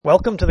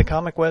Welcome to the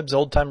Comic Web's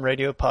Old Time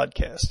Radio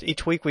podcast.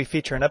 Each week we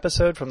feature an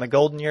episode from the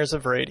golden years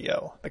of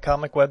radio. The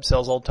Comic Web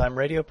sells old-time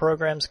radio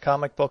programs,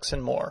 comic books,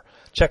 and more.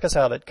 Check us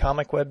out at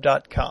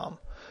comicweb.com.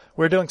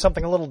 We're doing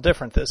something a little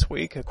different this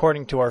week.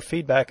 According to our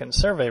feedback and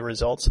survey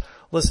results,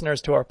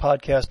 listeners to our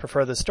podcast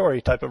prefer the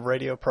story type of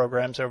radio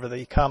programs over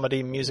the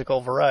comedy, musical,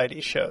 variety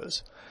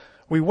shows.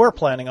 We were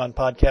planning on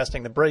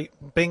podcasting the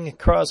Bing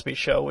Crosby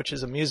Show, which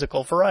is a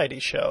musical variety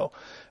show,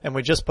 and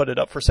we just put it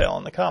up for sale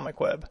on the Comic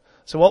Web.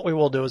 So what we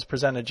will do is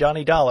present a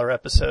Johnny Dollar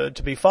episode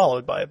to be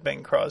followed by a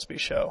Bing Crosby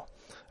Show.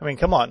 I mean,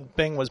 come on,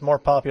 Bing was more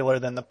popular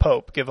than the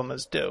Pope, give him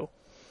his due.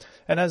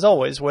 And as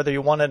always, whether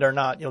you want it or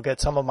not, you'll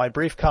get some of my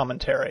brief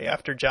commentary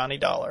after Johnny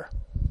Dollar.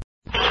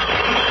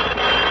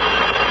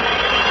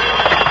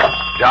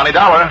 Johnny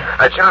Dollar.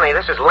 Johnny,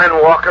 this is Len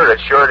Walker at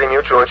Surety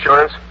Mutual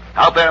Insurance.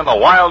 Out there in the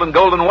wild and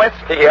golden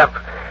west? Yep.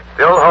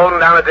 Still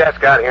holding down a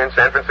desk out here in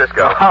San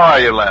Francisco. How are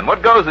you, Len?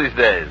 What goes these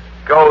days?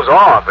 Goes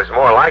off is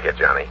more like it,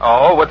 Johnny.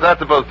 Oh, what's that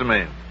supposed to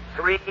mean?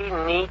 3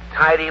 neat,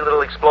 tidy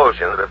little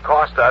explosions that have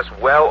cost us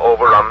well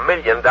over $1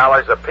 million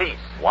apiece.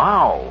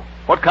 Wow.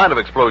 What kind of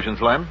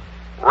explosions, Len?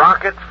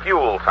 Rocket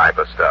fuel type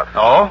of stuff.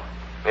 Oh?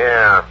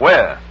 Yeah.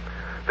 Where?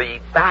 The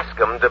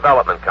Bascom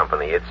Development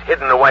Company. It's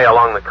hidden away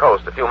along the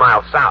coast a few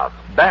miles south.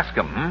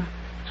 Bascom, hmm?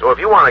 So if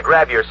you want to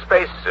grab your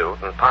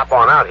spacesuit and pop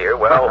on out here,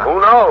 well,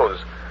 who knows?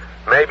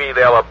 Maybe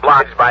they'll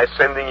oblige by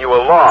sending you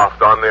a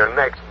loft on their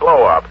next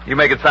blow-up. You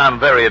make it sound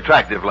very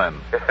attractive, Len.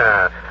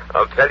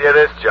 I'll tell you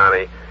this,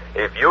 Johnny.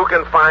 If you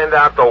can find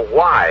out the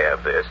why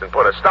of this and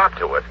put a stop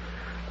to it,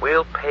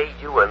 we'll pay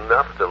you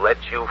enough to let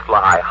you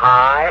fly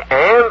high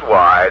and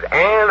wide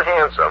and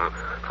handsome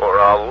for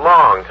a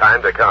long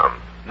time to come.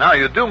 Now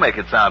you do make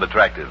it sound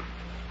attractive.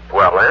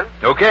 Well, then?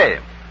 Okay.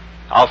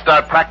 I'll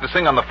start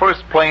practicing on the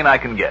first plane I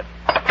can get.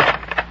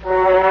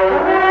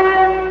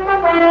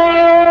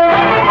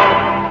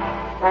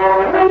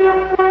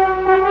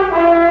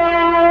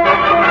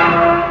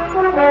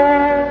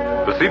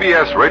 The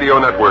CBS Radio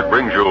Network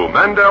brings you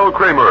Mandel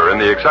Kramer in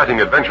the exciting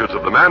adventures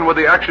of the man with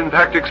the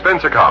action-packed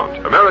expense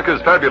account,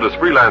 America's fabulous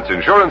freelance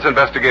insurance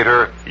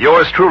investigator.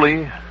 Yours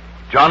truly,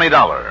 Johnny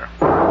Dollar.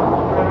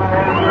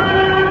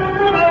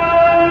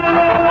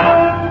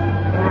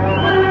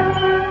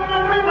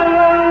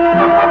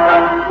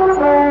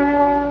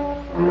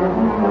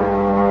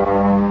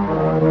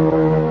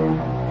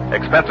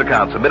 Expense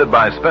account submitted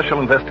by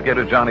Special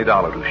Investigator Johnny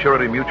Dollar to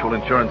Surety Mutual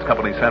Insurance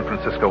Company, San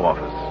Francisco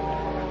office.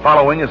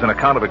 Following is an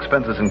account of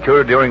expenses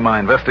incurred during my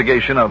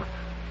investigation of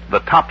the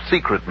top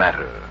secret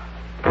matter.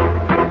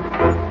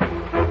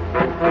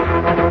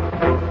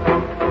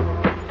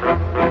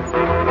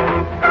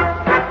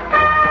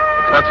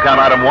 Expense account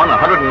item 1,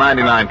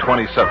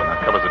 $199.27.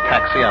 That covers a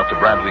taxi out to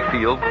Bradley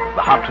Field,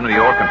 the hop to New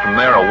York, and from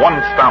there a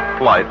one-stop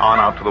flight on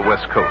out to the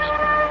West Coast.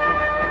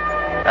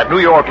 At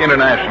New York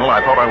International, I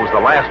thought I was the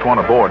last one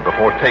aboard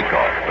before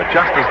takeoff. But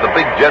just as the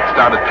big jet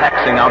started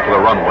taxiing out to the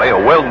runway, a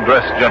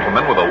well-dressed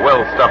gentleman with a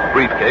well-stuffed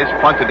briefcase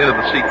plunged into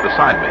the seat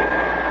beside me.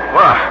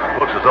 Wow,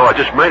 looks as though I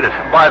just made it.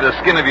 By the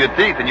skin of your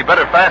teeth, and you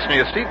better fasten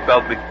your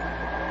seatbelt.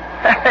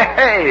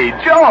 Hey,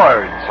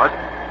 George! What?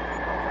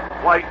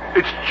 Why,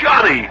 it's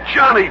Johnny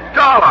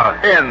Dollar.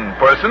 In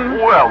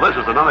person? Well, this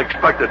is an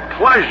unexpected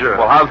pleasure.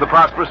 Well, how's the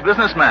prosperous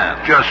businessman?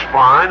 Just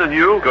fine, and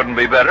you? Couldn't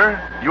be better.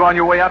 You on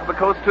your way out to the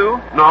coast, too?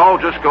 No,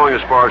 just going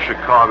as far as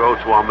Chicago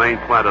to our main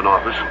plant and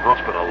office. Well,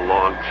 it's been a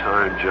long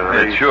time,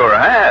 Johnny. It sure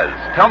has.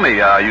 Tell me,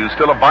 are you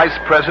still a vice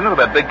president of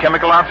that big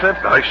chemical outfit?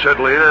 I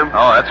certainly am.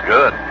 Oh, that's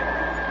good.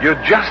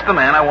 You're just the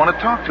man I want to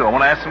talk to. I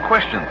want to ask some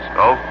questions.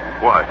 Oh?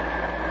 Why?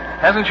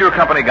 Hasn't your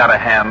company got a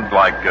hand,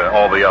 like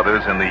all the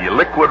others, in the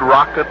liquid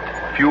rocket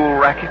fuel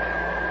racket?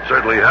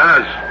 Certainly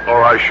has.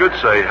 Or I should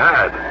say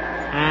had.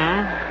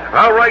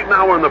 Well, right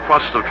now we're in the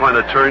process of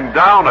trying to turn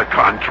down a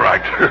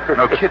contract.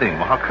 No kidding.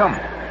 Well, how come?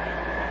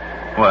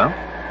 Well?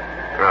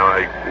 Well,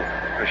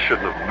 I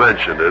shouldn't have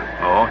mentioned it.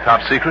 Oh,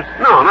 top secret?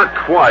 No, not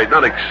quite.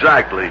 Not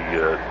exactly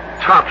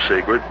top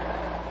secret.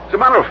 As a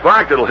matter of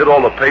fact, it'll hit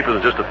all the papers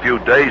in just a few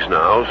days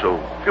now,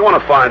 so if you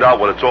want to find out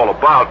what it's all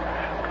about...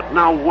 But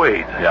now,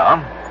 wait.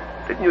 Yeah?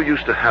 Didn't you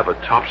used to have a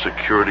top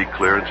security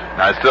clearance?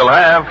 I still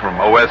have, from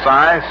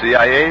OSI,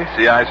 CIA,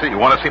 CIC. You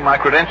want to see my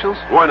credentials?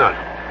 Why not?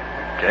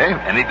 Okay,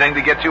 anything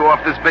to get you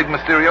off this big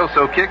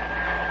Mysterioso kick?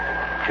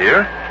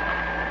 Here,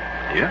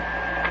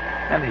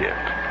 and here.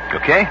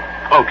 Okay?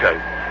 Okay.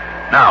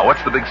 Now,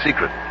 what's the big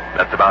secret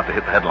that's about to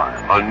hit the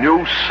headlines? A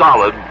new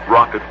solid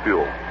rocket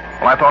fuel.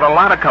 Well, I thought a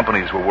lot of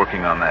companies were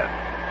working on that.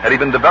 Had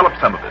even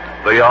developed some of it.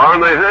 They are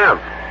and they have.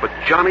 But,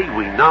 Johnny,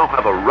 we now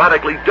have a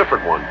radically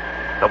different one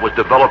that was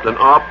developed in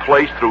our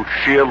place through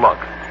sheer luck.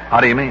 How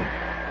do you mean?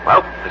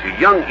 Well, there's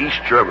a young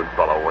East German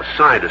fellow, a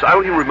scientist. I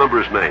don't even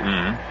remember his name.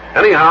 Mm-hmm.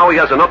 Anyhow, he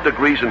has enough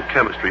degrees in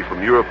chemistry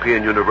from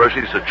European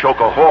universities to choke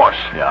a horse.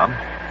 Yeah?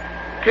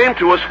 Came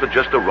to us for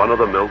just a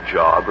run-of-the-mill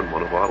job in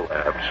one of our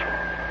labs.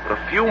 But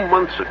a few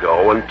months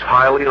ago,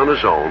 entirely on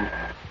his own,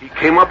 he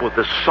came up with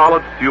this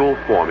solid fuel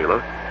formula,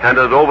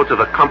 handed it over to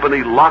the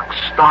company lock,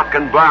 stock,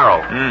 and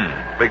barrel.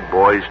 Big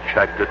boys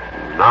checked it.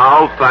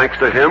 Now, thanks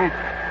to him,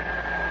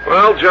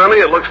 Well, Johnny,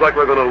 it looks like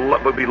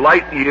we'll be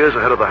light years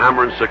ahead of the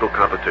hammer and sickle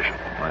competition.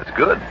 Well, that's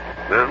good.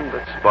 And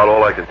that's about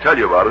all I can tell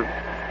you about it.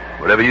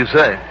 Whatever you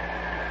say.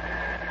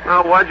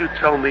 Now, why'd you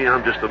tell me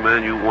I'm just the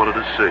man you wanted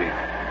to see?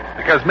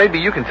 Because maybe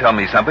you can tell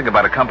me something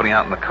about a company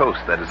out on the coast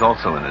that is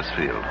also in this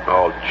field.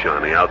 Oh,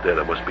 Johnny, out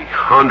there must be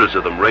hundreds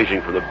of them,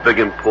 ranging from the big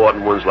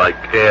important ones like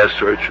Air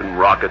Search and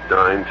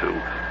Rocketdyne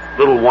to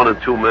little 1- and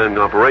 2-man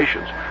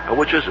operations. Now,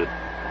 which is it?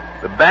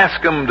 The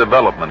Bascom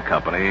Development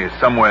Company is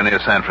somewhere near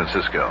San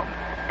Francisco.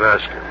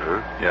 Bascom,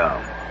 huh?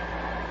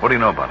 Yeah. What do you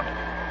know about them?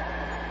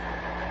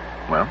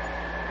 Well?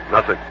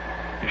 Nothing.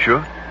 You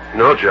sure?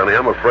 No, Johnny,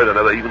 I'm afraid I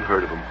never even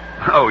heard of them.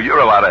 Oh, you're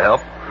a lot of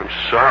help. I'm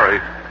sorry.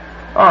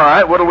 All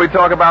right, what do we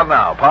talk about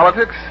now?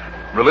 Politics?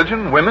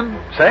 Religion? Women?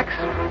 Sex?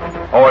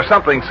 Or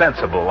something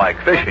sensible like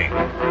fishing?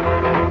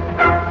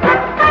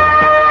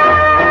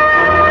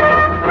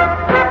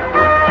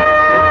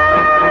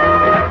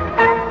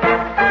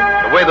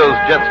 The way those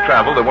jets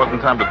traveled, there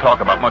wasn't time to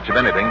talk about much of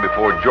anything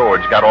before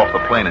George got off the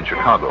plane in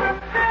Chicago.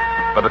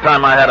 By the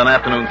time I had an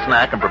afternoon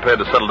snack and prepared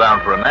to settle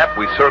down for a nap,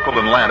 we circled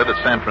and landed at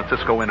San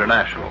Francisco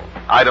International.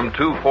 Item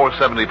 2,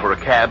 $4.70 for a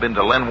cab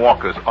into Len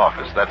Walker's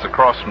office. That's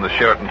across from the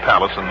Sheraton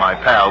Palace and my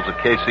pals at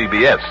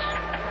KCBS.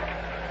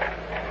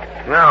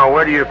 Now,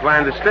 where do you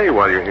plan to stay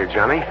while you're here,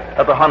 Johnny?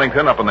 At the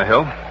Huntington up on the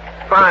hill.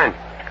 Fine.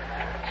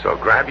 So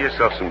grab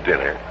yourself some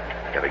dinner,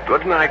 get a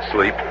good night's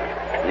sleep,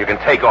 and you can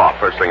take off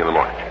first thing in the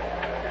morning.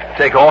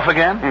 Take off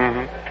again?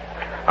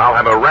 Mm-hmm. I'll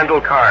have a rental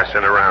car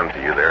sent around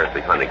to you there at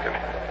the Huntington.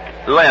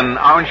 Len,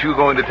 aren't you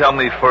going to tell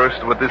me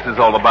first what this is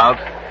all about?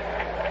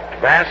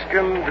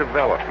 Bascom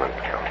Development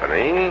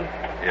Company.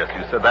 Yes,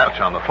 you said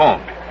that on the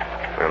phone.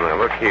 Well, now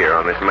look here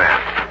on this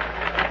map.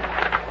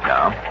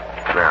 Yeah?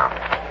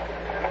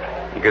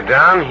 Now, you go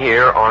down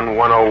here on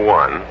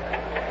 101,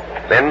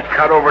 then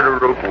cut over to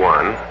Route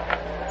 1,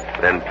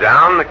 then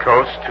down the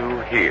coast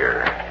to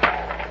here.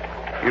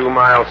 A few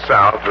miles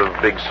south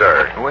of Big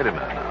Sur. Wait a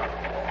minute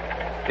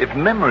now. If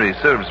memory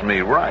serves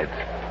me right,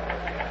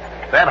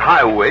 that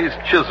highway is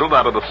chiseled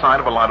out of the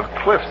side of a lot of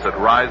cliffs that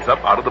rise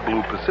up out of the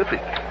blue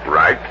Pacific.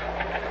 Right.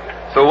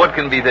 So what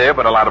can be there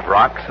but a lot of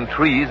rocks and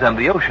trees and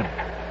the ocean?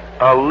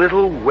 A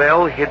little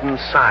well-hidden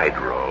side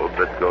road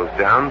that goes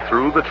down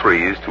through the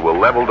trees to a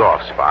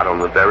leveled-off spot on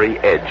the very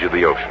edge of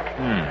the ocean.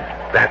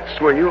 That's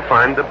where you'll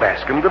find the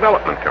Bascom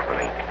Development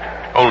Company.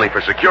 Only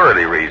for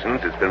security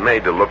reasons, it's been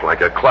made to look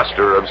like a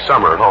cluster of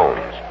summer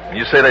homes.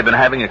 You say they've been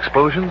having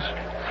explosions?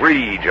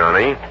 3,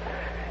 Johnny.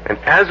 And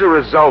as a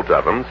result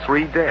of them,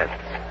 3 deaths.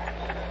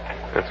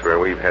 That's where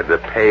we've had to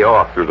pay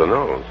off through the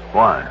nose.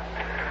 Why?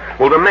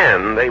 Well, the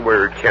men, they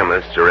were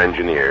chemists or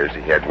engineers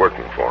he had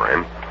working for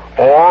him,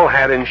 all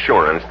had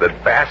insurance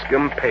that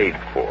Bascom paid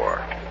for.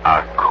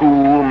 A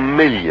cool $1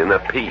 million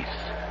apiece.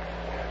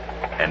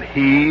 And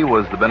he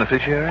was the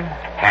beneficiary?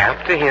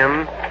 Half to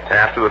him,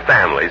 half to the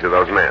families of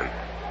those men.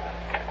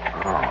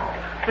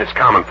 Oh. It's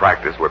common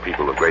practice where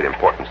people of great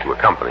importance to a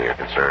company are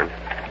concerned.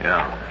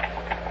 Yeah.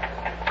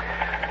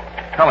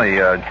 Tell me,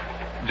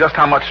 just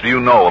how much do you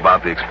know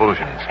about the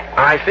explosions?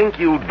 I think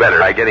you'd better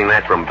by getting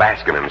that from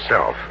Bascom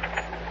himself.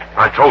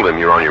 I told him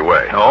you're on your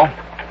way. No?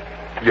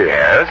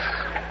 Yes?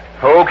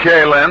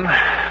 Okay, Len.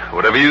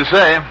 Whatever you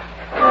say.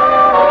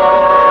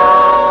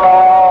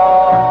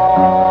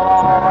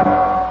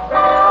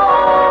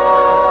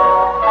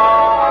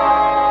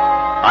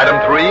 Item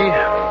 3,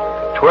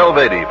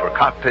 $12.80 for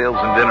cocktails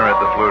and dinner at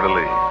the Fleur de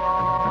Lis.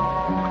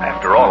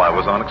 After all, I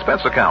was on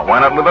expense account. Why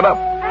not live it up?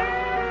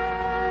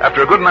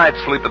 After a good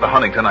night's sleep at the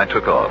Huntington, I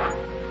took off.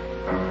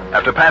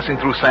 After passing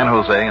through San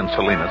Jose and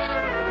Salinas,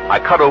 I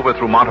cut over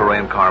through Monterey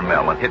and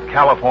Carmel and hit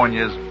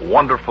California's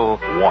wonderful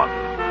 1,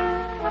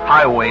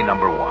 Highway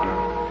number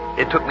 1.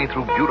 It took me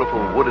through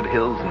beautiful wooded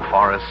hills and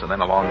forests and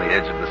then along the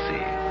edge of the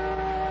sea.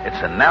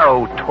 It's a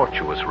narrow,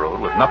 tortuous road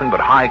with nothing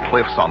but high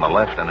cliffs on the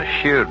left and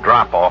a sheer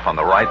drop-off on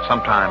the right,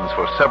 sometimes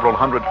for several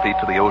hundred feet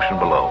to the ocean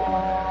below.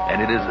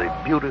 And it is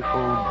a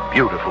beautiful,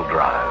 beautiful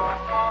drive.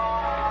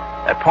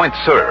 At Point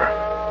Sur,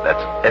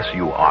 that's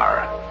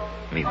S-U-R,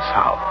 means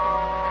south.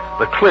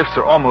 The cliffs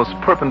are almost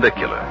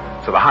perpendicular,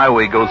 so the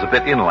highway goes a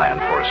bit inland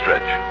for a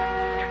stretch.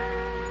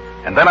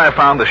 And then I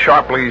found the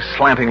sharply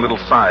slanting little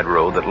side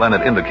road that Len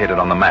had indicated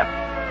on the map.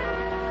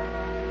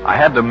 I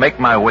had to make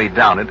my way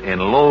down it in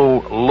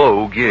low,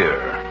 low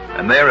gear.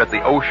 And there at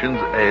the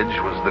ocean's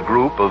edge was the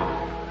group of...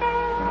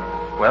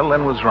 Well,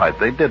 Len was right.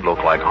 They did look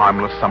like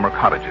harmless summer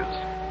cottages.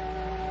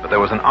 But there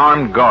was an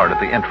armed guard at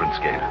the entrance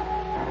gate.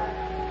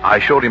 I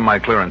showed him my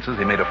clearances.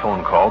 He made a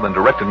phone call, then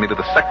directed me to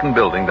the second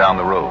building down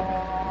the road.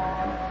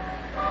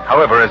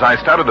 However, as I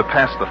started to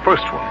pass the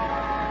first one,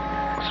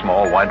 a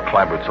small, white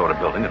clapboard sort of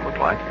building it looked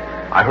like,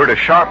 I heard a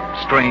sharp,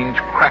 strange,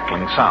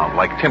 crackling sound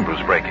like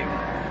timbers breaking.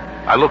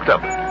 I looked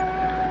up.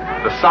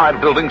 The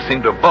side building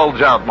seemed to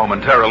bulge out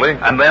momentarily,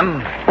 and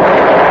then...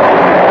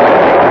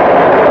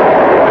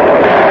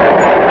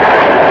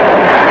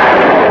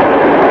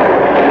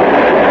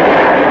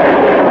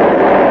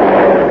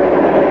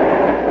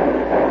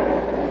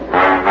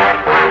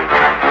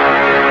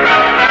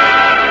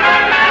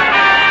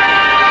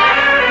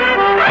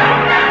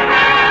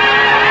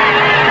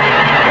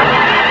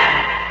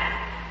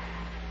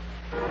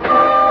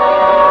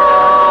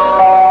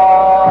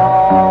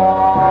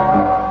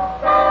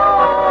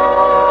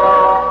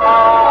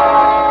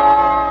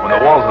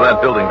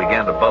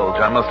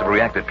 must have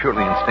reacted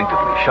purely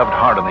instinctively, shoved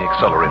hard on the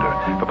accelerator.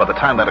 But by the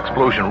time that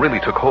explosion really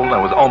took hold,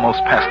 I was almost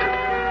past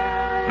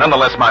it.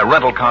 Nonetheless, my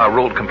rental car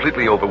rolled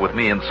completely over with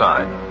me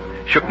inside.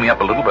 Shook me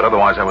up a little, but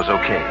otherwise I was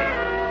okay.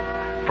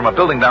 From a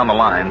building down the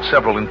line,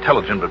 several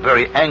intelligent but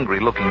very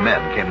angry-looking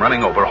men came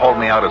running over, hauled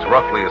me out as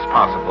roughly as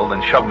possible,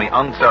 then shoved me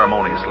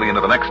unceremoniously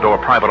into the next-door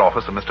private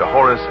office of Mr.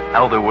 Horace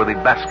Alderworthy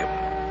Bascom.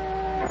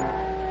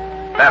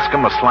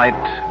 Bascom, a slight,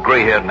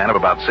 gray-haired man of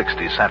about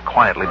 60, sat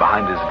quietly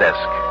behind his desk,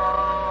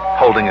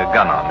 holding a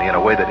gun on me in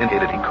a way that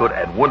indicated he could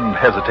and wouldn't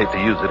hesitate to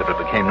use it if it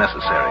became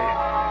necessary,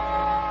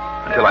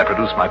 until I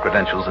produced my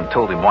credentials and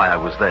told him why I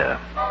was there.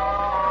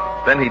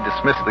 Then he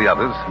dismissed the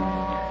others,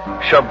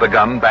 shoved the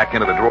gun back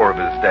into the drawer of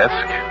his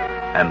desk,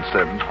 and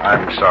said,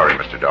 I'm sorry,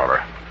 Mr.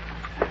 Dollar.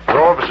 We're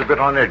all of us a bit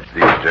on edge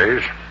these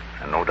days,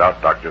 and no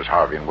doubt Doctors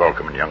Harvey and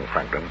Welcome and young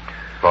Franklin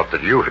thought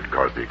that you had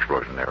caused the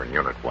explosion there in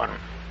Unit 1.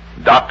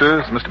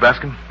 Doctors, Mr.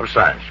 Bascom? Of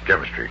science,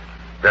 chemistry.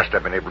 Best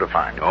I've been able to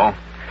find. Oh,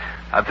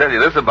 I'll tell you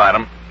this about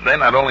them. They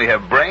not only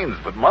have brains,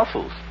 but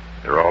muscles.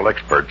 They're all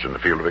experts in the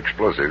field of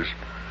explosives.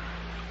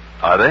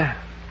 Are they?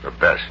 The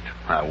best.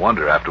 I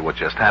wonder after what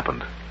just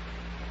happened.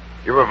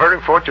 You were very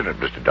fortunate,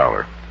 Mr.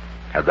 Dollar.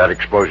 Had that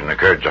explosion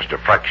occurred just a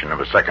fraction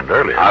of a second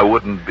earlier, I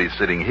wouldn't be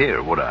sitting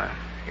here, would I?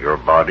 your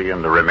body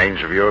and the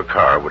remains of your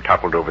car were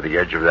toppled over the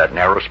edge of that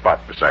narrow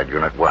spot beside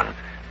Unit 1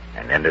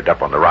 and ended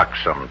up on the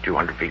rocks some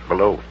 200 feet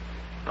below.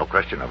 No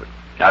question of it.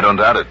 I don't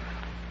doubt it.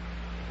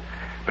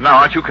 But now,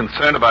 aren't you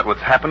concerned about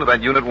what's happened to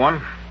that Unit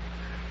 1?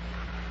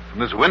 From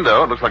this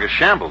window, it looks like a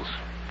shambles.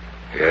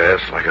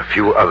 Yes, like a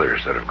few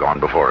others that have gone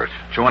before it.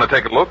 Do you want to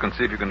take a look and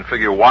see if you can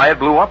figure why it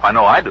blew up? I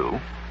know I do.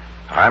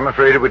 I'm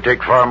afraid it would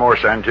take far more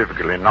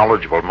scientifically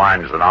knowledgeable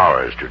minds than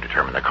ours to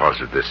determine the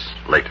cause of this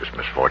latest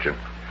misfortune.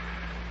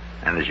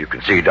 And as you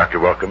can see, Dr.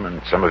 Welcome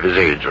and some of his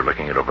aides are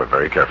looking it over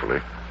very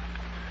carefully.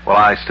 Well,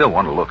 I still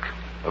want to look.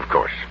 Of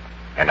course.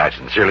 And I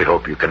sincerely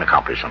hope you can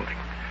accomplish something.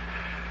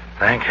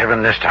 Thank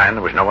heaven this time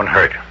there was no one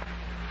hurt.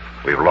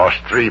 We've lost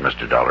 3,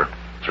 Mr. Dollar.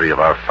 3 of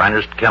our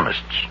finest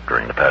chemists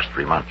during the past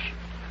 3 months.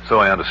 So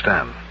I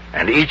understand.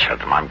 And each of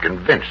them, I'm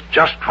convinced,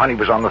 just when he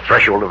was on the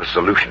threshold of a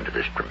solution to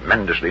this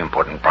tremendously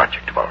important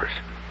project of ours.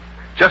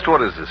 Just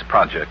what is this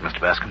project,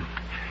 Mr. Bascom?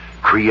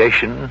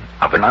 Creation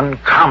of an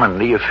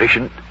uncommonly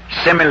efficient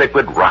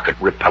semi-liquid rocket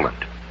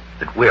repellent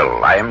that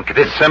will, I am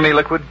convinced...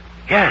 Semi-liquid?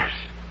 Yes,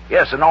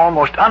 an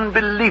almost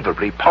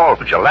unbelievably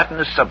powerful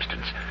gelatinous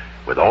substance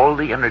with all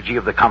the energy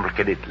of the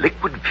complicated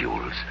liquid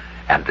fuels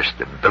and the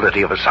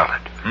stability of a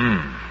solid.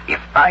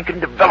 If I can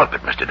develop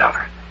it, Mr.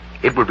 Dollar,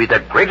 it will be the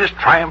greatest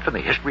triumph in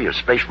the history of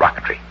space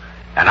rocketry.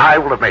 And I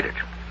will have made it.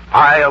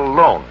 I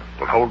alone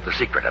will hold the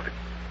secret of it.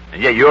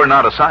 And yet you're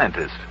not a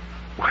scientist.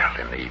 Well,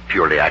 in the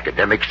purely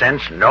academic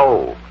sense,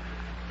 no.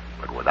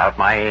 But without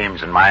my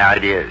aims and my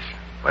ideas,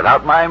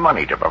 without my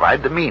money to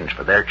provide the means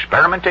for their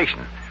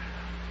experimentation,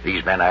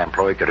 these men I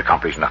employ could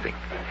accomplish nothing.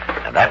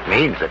 And that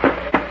means that...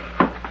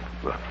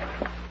 Well,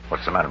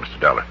 what's the matter, Mr.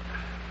 Dollar?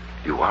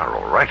 You are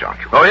all right,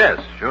 aren't you? Oh,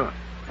 yes, sure.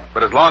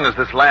 But as long as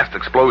this last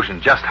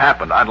explosion just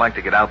happened, I'd like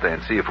to get out there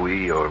and see if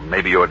we, or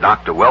maybe your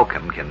Dr.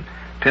 Welcome, can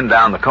pin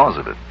down the cause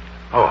of it.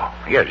 Oh,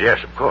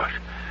 yes, of course.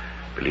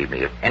 Believe me,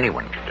 if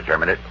anyone can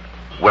determine it,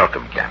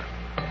 Welcome can.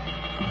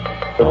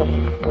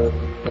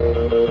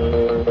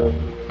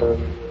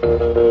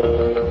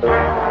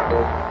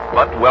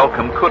 But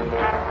Welcome couldn't.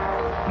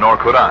 Nor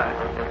could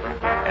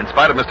I. In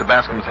spite of Mr.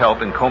 Bascom's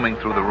help in combing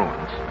through the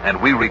ruins, and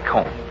we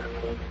recombed.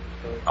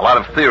 A lot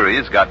of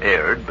theories got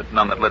aired, but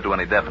none that led to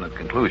any definite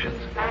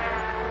conclusions.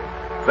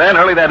 Then,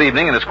 early that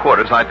evening in his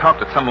quarters, I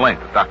talked at some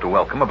length with Dr.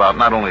 Welcome about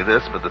not only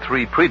this, but the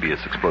 3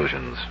 previous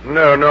explosions.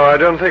 No, I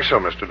don't think so,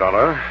 Mr.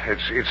 Dollar.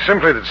 It's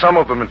simply that some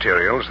of the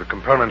materials, the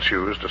components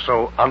used, are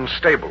so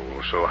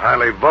unstable, so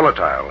highly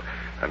volatile,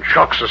 and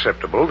shock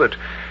susceptible that...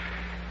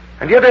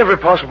 And yet every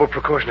possible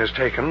precaution is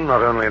taken,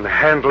 not only in the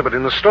handle, but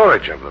in the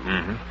storage of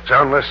them.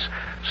 So unless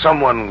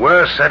someone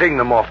were setting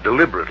them off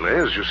deliberately,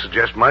 as you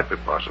suggest might be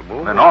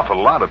possible... An awful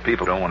lot of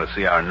people don't want to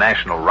see our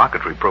national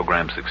rocketry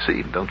program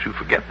succeed. Don't you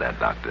forget that,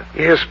 Doctor.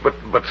 Yes,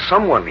 but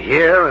someone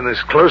here in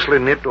this closely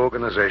knit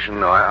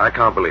organization, no, I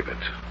can't believe it.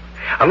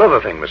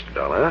 Another thing, Mr.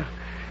 Dollar.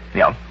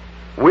 Yeah?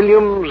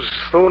 Williams,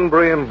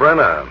 Thornbury, and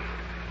Brenner.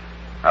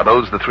 Are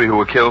those the 3 who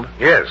were killed?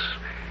 Yes.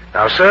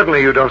 Now,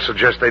 certainly you don't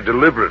suggest they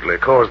deliberately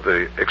caused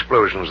the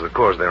explosions that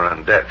caused their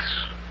own deaths.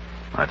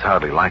 That's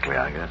hardly likely,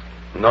 I guess.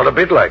 Not a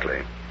bit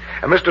likely.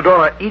 And Mr.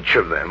 Dollar, each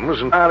of them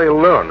was entirely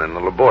alone in the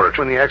laboratory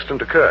when the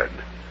accident occurred.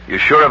 You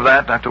sure of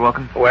that, Dr.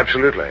 Welcome? Oh,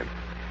 absolutely.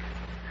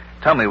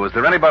 Tell me, was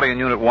there anybody in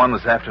Unit 1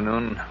 this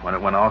afternoon when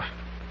it went off?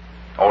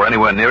 Or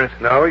anywhere near it?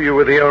 No, you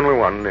were the only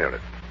one near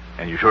it.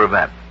 And you sure of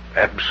that?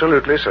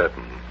 Absolutely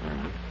certain.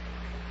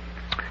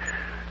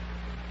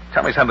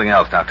 Tell me something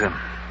else, Doctor.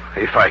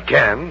 If I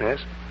can, yes.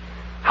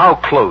 How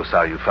close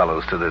are you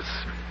fellows to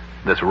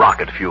this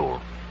rocket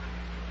fuel?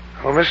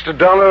 Well, Mr.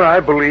 Dollar, I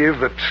believe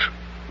that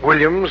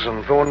Williams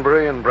and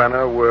Thornbury and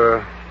Brenner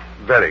were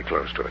very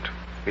close to it,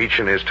 each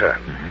in his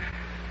turn.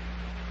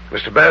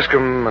 Mr.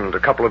 Bascom and a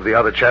couple of the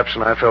other chaps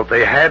and I felt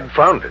they had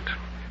found it.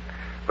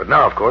 But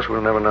now, of course,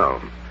 we'll never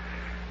know.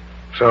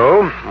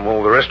 So,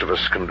 all the rest of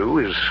us can do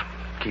is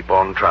keep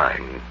on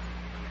trying.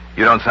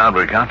 You don't sound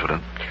very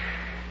confident.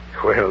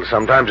 Well,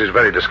 sometimes it's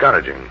very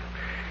discouraging.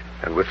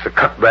 And with the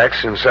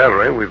cutbacks in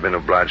salary we've been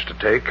obliged to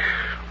take.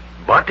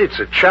 But it's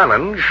a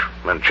challenge,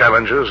 and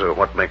challenges are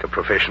what make a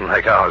profession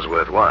like ours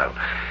worthwhile.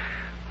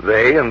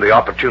 They and the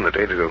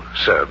opportunity to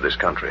serve this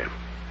country.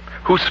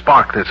 Who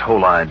sparked this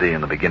whole idea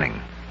in the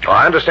beginning? Oh,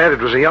 I understand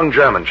it was a young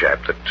German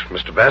chap that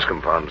Mr.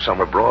 Bascom found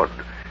somewhere abroad.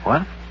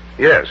 What?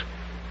 Yes.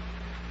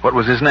 What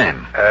was his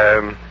name?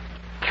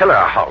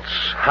 Kellerholz.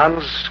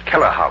 Hans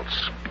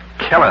Kellerholz.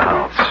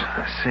 Kellerholz.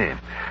 I see.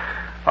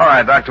 All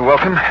right, Dr.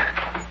 Welcome.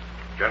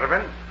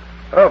 Gentlemen,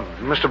 Oh,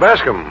 Mr.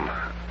 Bascom.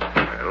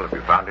 Well, have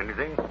you found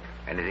anything?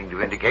 Anything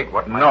to indicate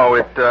what might... No,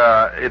 it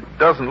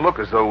doesn't look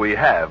as though we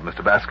have,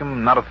 Mr.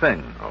 Bascom. Not a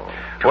thing. Oh,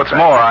 What's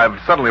more, I've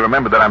suddenly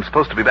remembered that I'm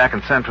supposed to be back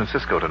in San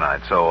Francisco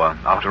tonight, so I'll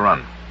have to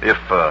run. If,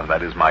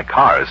 that is, my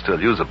car is still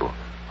usable.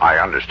 I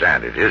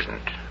understand it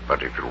isn't.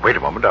 But if you'll wait a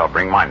moment, I'll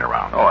bring mine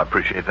around. Oh, I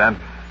appreciate that.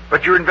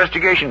 But your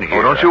investigation here...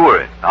 Oh, don't you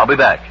worry. I'll be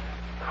back.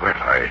 Well,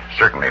 I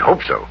certainly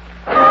hope so.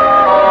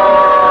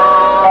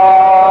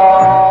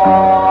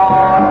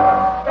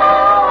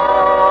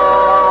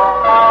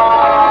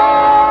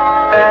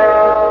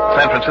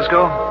 San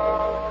Francisco?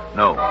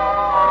 No.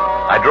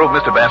 I drove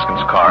Mr.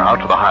 Bascom's car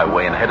out to the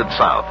highway and headed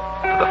south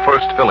to the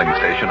first filling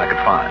station I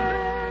could find.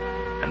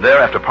 And there,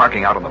 after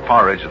parking out on the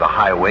far edge of the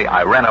highway,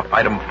 I ran up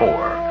item 4,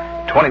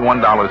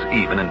 $21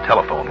 even in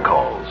telephone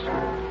calls.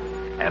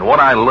 And what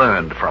I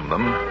learned from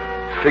them,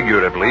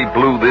 figuratively,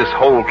 blew this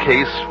whole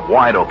case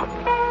wide open.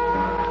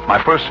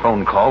 My first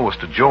phone call was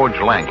to George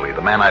Langley,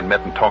 the man I'd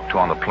met and talked to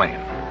on the plane,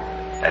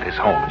 at his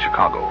home in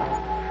Chicago.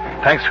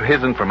 Thanks to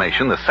his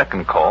information, the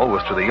second call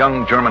was to the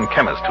young German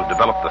chemist who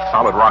developed the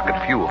solid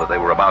rocket fuel that they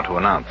were about to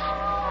announce.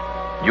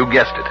 You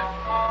guessed it.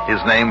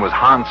 His name was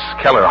Hans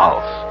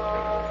Kellerholz.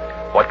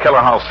 What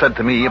Kellerholz said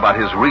to me about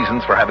his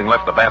reasons for having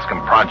left the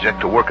Bascom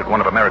project to work at one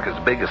of America's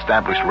big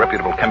established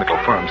reputable chemical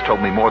firms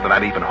told me more than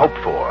I'd even hoped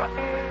for.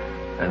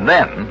 And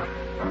then,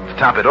 to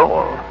top it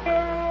all,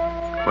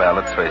 well,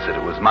 let's face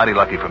it was mighty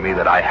lucky for me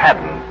that I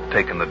hadn't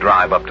taken the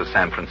drive up to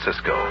San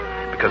Francisco.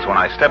 Because when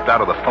I stepped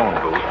out of the phone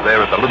booth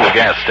there at the little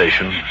gas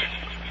station...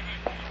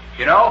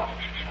 You know,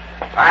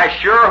 I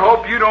sure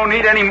hope you don't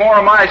need any more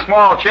of my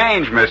small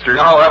change, mister.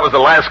 No, that was the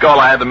last call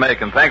I had to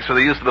make, and thanks for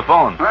the use of the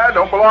phone. Well, it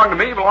don't belong to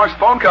me. It belongs to the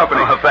phone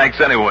company. Oh, thanks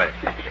anyway.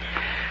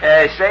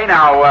 Say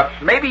now,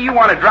 maybe you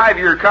want to drive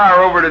your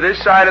car over to this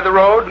side of the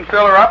road and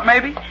fill her up,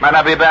 maybe? Might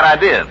not be a bad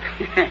idea.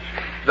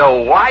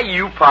 Though why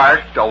you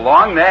parked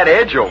along that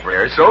edge over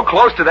there, so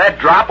close to that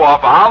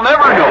drop-off, I'll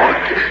never know.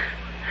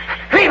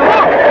 Hey,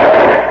 look!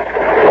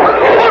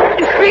 Look,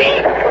 you see?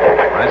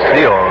 I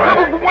see, all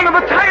right. One of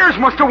the tires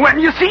must have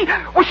went, you see?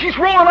 Well, she's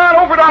rolling on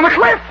over down the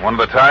cliff. One of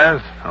the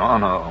tires? Oh,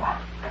 no.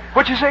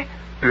 What'd you say?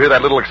 You hear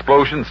that little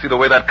explosion? See the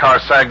way that car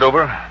sagged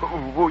over?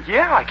 Well,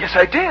 yeah, I guess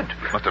I did.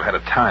 Must have had a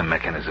time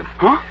mechanism.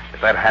 Huh?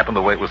 If that happened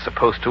the way it was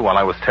supposed to while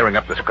I was tearing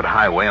up the crooked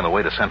highway on the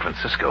way to San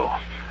Francisco,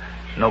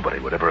 nobody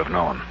would ever have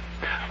known.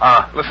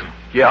 Listen.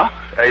 Yeah?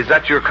 Is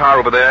that your car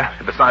over there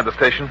beside the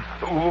station?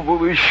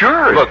 Well,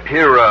 sure. Look,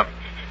 here's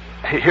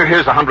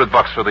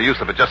 $100 for the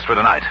use of it just for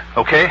tonight,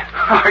 okay?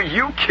 Are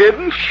you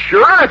kidding?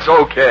 Sure, it's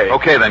okay.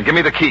 Okay, then. Give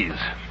me the keys.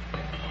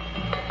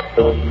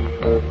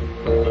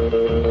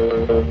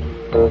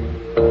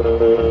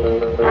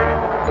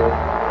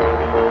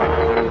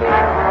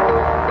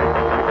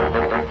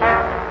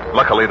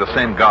 Luckily, the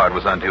same guard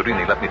was on duty, and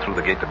he let me through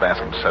the gate to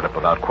Bascom's setup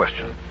without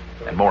question.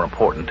 And more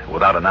important,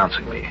 without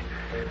announcing me.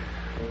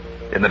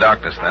 In the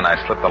darkness, then,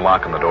 I slipped the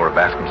lock on the door of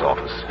Bascom's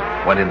office,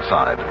 went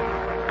inside,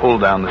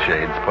 pulled down the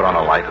shades, put on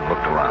a light, and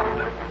looked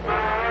around.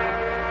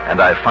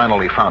 And I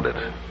finally found it.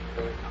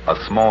 A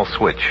small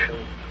switch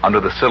under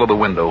the sill of the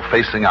window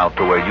facing out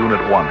to where Unit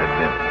 1 had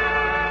been.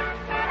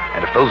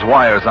 And if those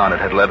wires on it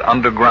had led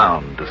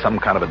underground to some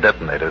kind of a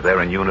detonator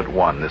there in Unit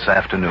 1 this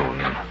afternoon...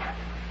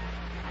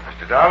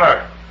 Mr.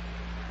 Dollar.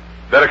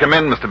 Better come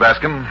in, Mr.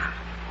 Bascom.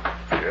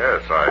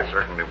 Yes, I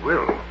certainly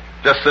will.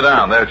 Just sit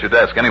down there at your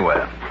desk,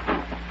 anywhere.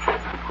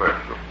 Well,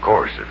 of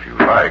course, if you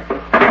like.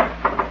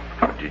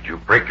 Did you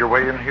break your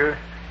way in here?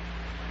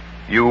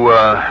 You,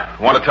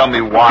 want to tell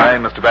me why,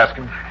 Mr.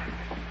 Bascom?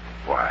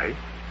 Why?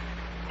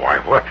 Why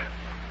what?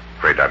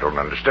 Afraid I don't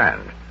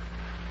understand.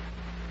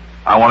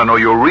 I want to know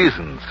your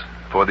reasons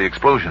for the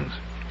explosions.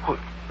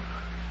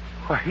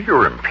 Why,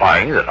 you're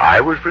implying that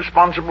I was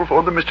responsible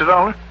for them, Mr.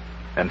 Dollar?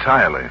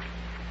 Entirely.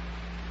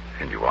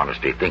 And you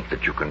honestly think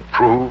that you can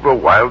prove a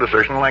wild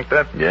assertion like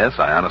that? Yes,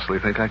 I honestly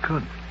think I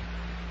could.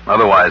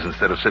 Otherwise,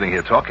 instead of sitting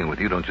here talking with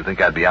you, don't you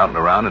think I'd be out and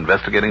around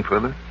investigating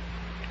further?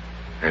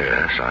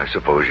 Yes, I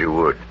suppose you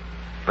would.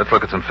 Let's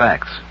look at some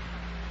facts.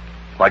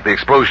 Like the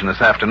explosion this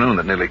afternoon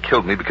that nearly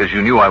killed me because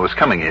you knew I was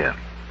coming here.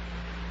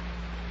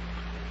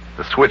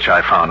 The switch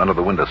I found under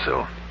the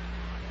windowsill.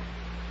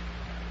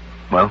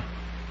 Well?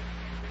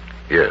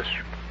 Yes.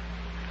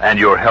 And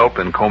your help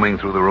in combing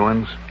through the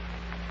ruins?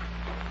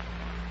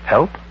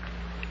 Help?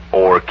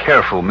 Or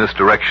careful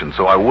misdirection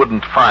so I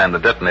wouldn't find the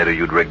detonator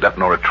you'd rigged up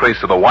nor a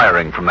trace of the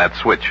wiring from that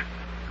switch?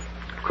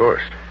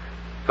 course.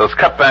 Those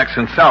cutbacks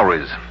in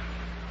salaries.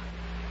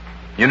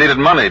 You needed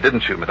money,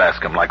 didn't you,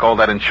 Bascom, like all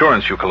that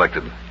insurance you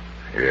collected?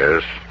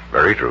 Yes,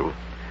 very true.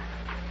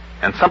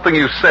 And something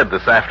you said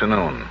this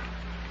afternoon.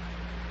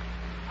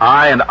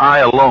 I and I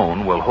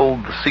alone will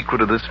hold the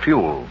secret of this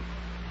fuel.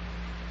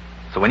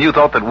 So when you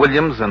thought that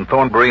Williams and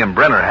Thornbury and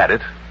Brenner had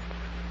it,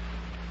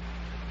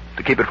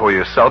 to keep it for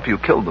yourself, you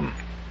killed them.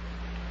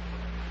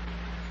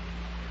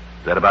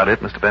 Is that about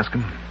it, Mr.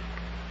 Bascom?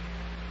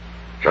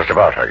 Just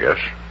about, I guess.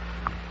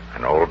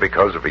 And all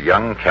because of a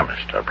young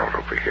chemist I brought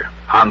over here.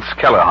 Hans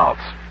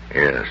Kellerholz.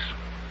 Yes.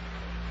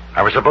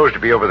 I was supposed to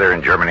be over there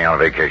in Germany on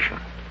vacation.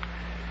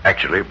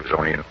 Actually, it was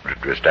only in order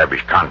to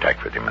establish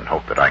contact with him and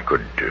hope that I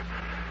could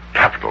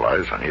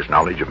capitalize on his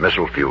knowledge of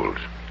missile fuels.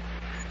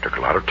 It took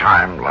a lot of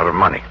time, a lot of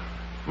money.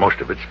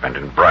 Most of it spent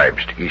in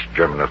bribes to East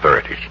German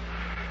authorities.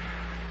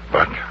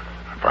 But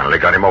I finally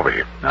got him over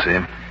here. I see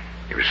him.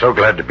 He was so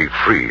glad to be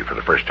free for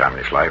the first time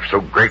in his life, so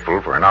grateful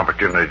for an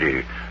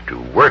opportunity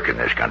to work in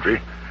this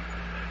country,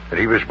 that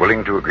he was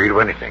willing to agree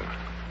to anything.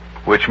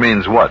 Which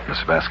means what,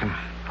 Mr. Bascom?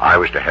 I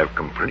was to have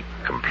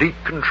complete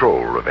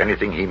control of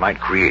anything he might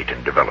create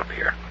and develop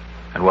here.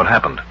 And what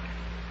happened?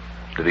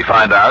 Did he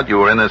find out you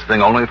were in this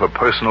thing only for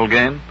personal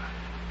gain?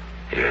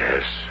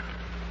 Yes.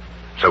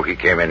 So he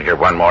came in here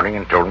one morning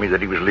and told me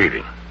that he was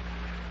leaving.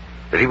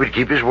 That he would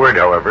keep his word,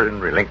 however,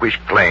 and relinquish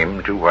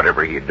claim to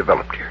whatever he had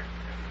developed here.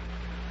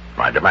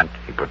 My demand,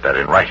 he put that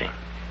in writing.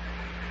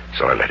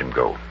 So I let him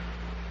go.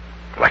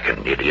 Like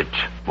an idiot.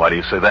 Why do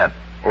you say that?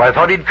 Well, I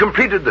thought he'd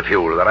completed the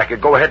fuel, that I could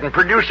go ahead and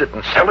produce it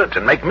and sell it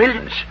and make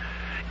millions.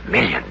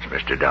 Millions,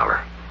 Mr.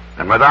 Dollar.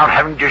 And without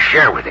having to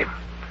share with him.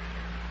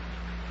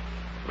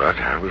 But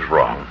I was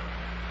wrong.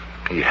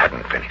 He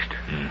hadn't finished.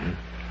 Mm-hmm.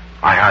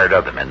 I hired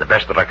other men, the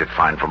best that I could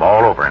find from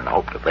all over, in the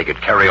hope that they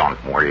could carry on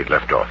from where he'd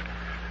left off.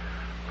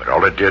 But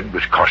all it did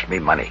was cost me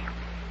money.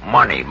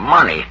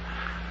 Money.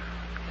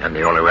 And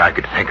the only way I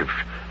could think of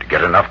to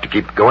get enough to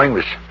keep going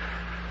was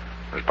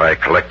by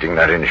collecting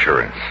that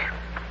insurance.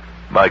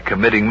 By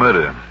committing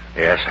murder?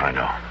 Yes, I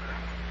know.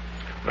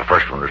 The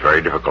first one was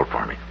very difficult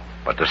for me.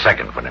 But the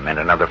second one, it meant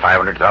another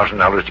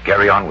 $500,000 to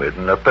carry on with,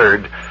 and the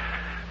third,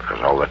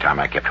 because all the time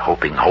I kept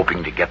hoping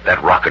to get that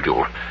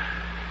Rockadoodle.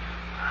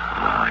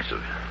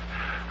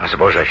 I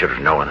suppose I should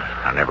have known,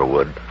 I never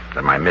would,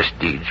 that my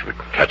misdeeds would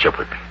catch up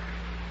with me.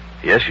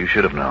 Yes, you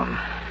should have known.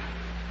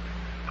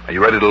 Are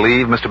you ready to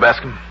leave, Mr.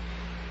 Bascom?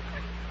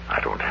 I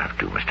don't have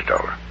to, Mr.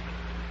 Dollar.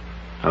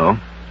 Oh?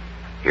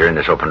 Here in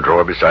this open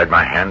drawer beside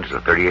my hand is a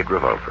 .38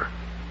 revolver.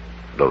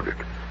 Loaded.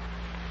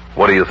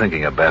 What are you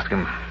thinking of,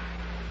 Bascom?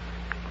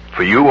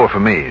 For you or for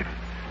me? Would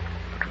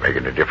it make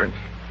any difference?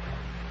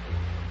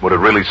 Would it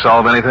really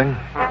solve anything?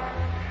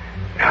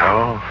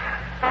 No,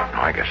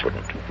 I guess it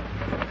wouldn't.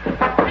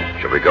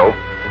 Shall we go?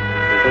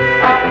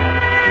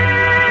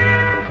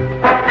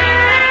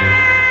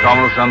 It's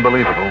almost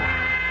unbelievable.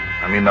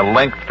 I mean, the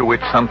length to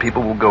which some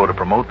people will go to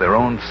promote their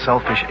own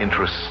selfish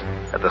interests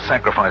at the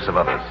sacrifice of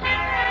others.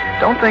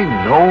 Don't they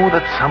know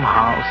that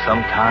somehow,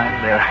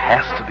 sometime, there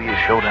has to be a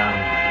showdown?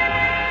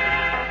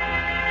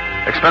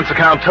 Expense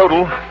account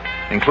total,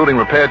 including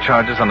repair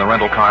charges on the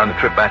rental car and the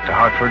trip back to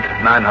Hartford,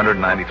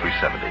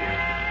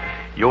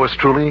 $993.70. Yours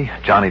truly,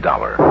 Johnny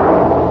Dollar.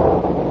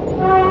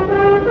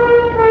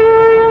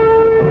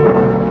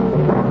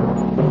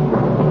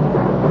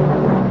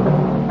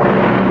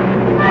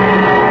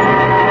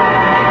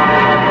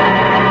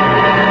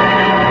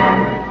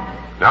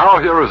 Now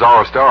here is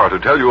our star to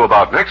tell you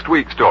about next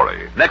week's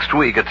story. Next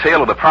week, a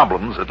tale of the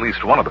problems, at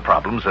least one of the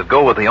problems, that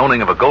go with the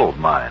owning of a gold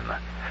mine.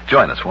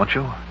 Join us, won't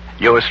you?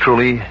 Yours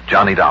truly,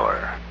 Johnny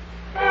Dollar.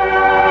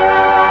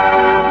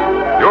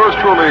 Yours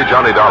truly,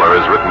 Johnny Dollar,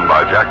 is written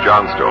by Jack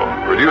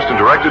Johnstone, produced and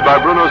directed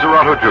by Bruno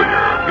Zerato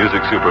Jr.,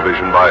 music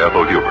supervision by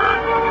Ethel Huber.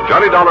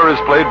 Johnny Dollar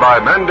is played by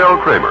Mandel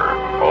Kramer.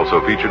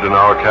 Also featured in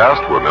our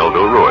cast were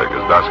Melville Ruick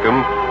as Bascom,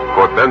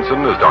 Court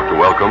Benson as Dr.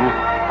 Welcome,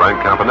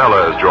 Frank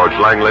Campanella as George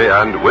Langley,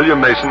 and William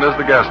Mason as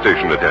the gas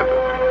station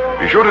attendant.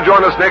 Be sure to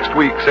join us next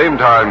week, same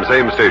time,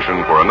 same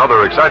station, for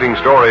another exciting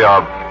story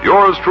of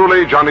Yours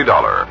truly, Johnny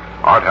Dollar.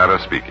 Art Hanna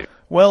speaking.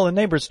 Well, a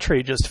neighbor's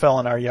tree just fell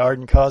in our yard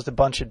and caused a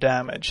bunch of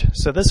damage,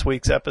 so this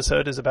week's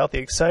episode is about the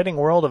exciting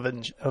world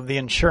of the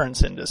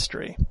insurance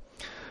industry.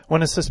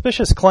 When a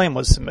suspicious claim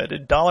was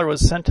submitted, Dollar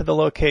was sent to the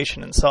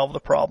location and solved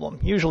the problem,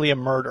 usually a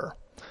murder.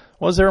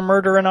 Was there a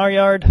murder in our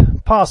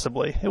yard?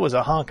 Possibly. It was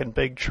a honkin'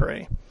 big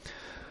tree.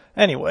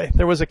 Anyway,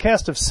 there was a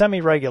cast of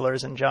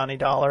semi-regulars in Johnny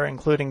Dollar,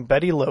 including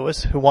Betty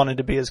Lewis, who wanted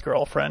to be his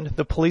girlfriend,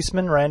 the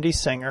policeman Randy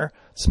Singer,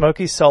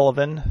 Smokey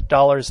Sullivan,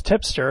 Dollar's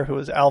tipster, who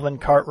was Alvin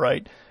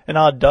Cartwright, an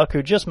odd duck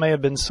who just may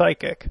have been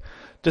psychic.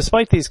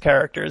 Despite these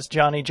characters,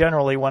 Johnny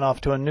generally went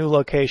off to a new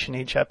location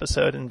each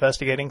episode,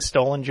 investigating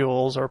stolen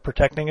jewels or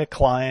protecting a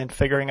client,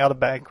 figuring out a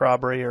bank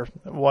robbery, or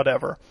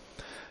whatever.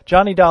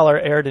 Johnny Dollar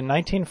aired in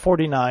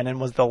 1949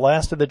 and was the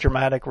last of the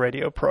dramatic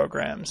radio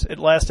programs. It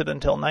lasted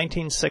until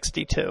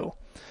 1962.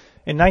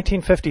 In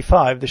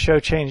 1955, the show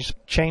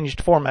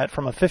changed format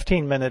from a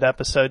 15-minute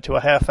episode to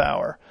a half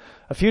hour.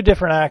 A few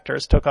different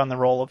actors took on the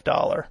role of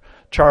Dollar.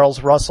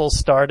 Charles Russell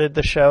started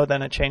the show,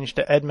 then it changed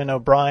to Edmund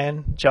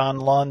O'Brien, John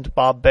Lund,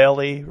 Bob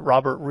Bailey,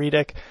 Robert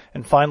Reddick,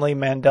 and finally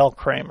Mandel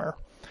Kramer.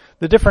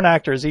 The different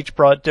actors each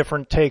brought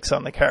different takes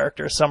on the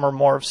character. Some were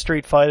more of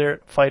street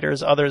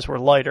fighters, others were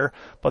lighter,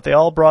 but they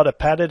all brought a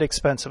padded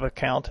expensive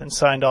account and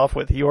signed off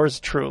with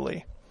yours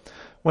truly.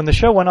 When the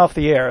show went off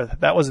the air,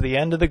 that was the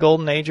end of the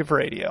golden age of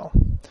radio.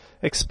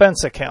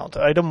 Expense account,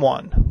 item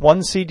 1.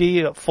 1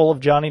 CD full of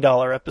Johnny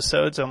Dollar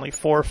episodes, only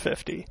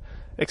 $4.50.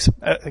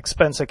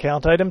 Expense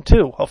account, item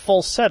 2. A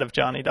full set of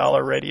Johnny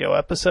Dollar radio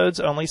episodes,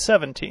 only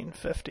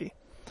 $17.50.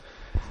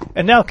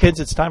 And now, kids,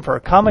 it's time for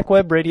a Comic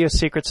Web Radio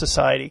Secret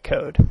Society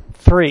code.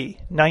 3,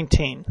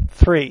 19,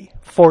 3,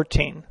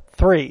 14,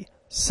 3,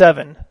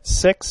 7,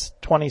 6,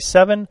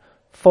 27,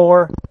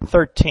 4,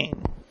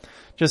 13.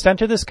 Just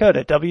enter this code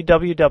at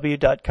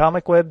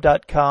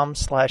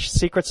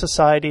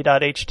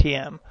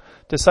www.comicweb.com/secretsociety.htm.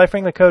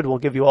 Deciphering the code will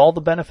give you all the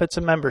benefits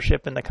of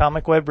membership in the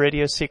Comic Web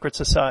Radio Secret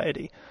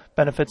Society.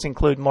 Benefits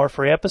include more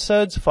free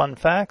episodes, fun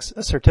facts,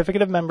 a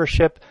certificate of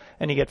membership,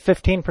 and you get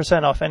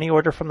 15% off any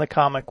order from the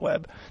Comic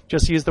Web.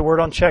 Just use the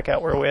word on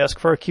checkout where we ask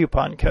for a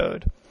coupon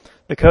code.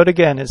 The code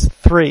again is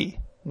 3,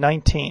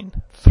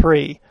 19,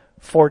 3,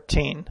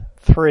 14,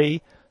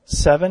 3,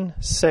 7,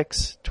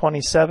 6,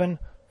 27,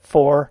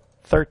 4,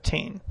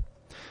 13.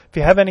 If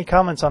you have any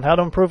comments on how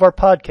to improve our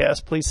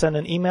podcast, please send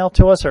an email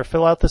to us or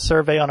fill out the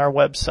survey on our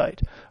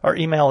website. Our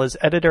email is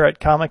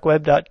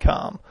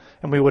editor@comicweb.com,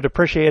 and we would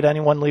appreciate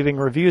anyone leaving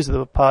reviews of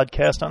the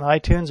podcast on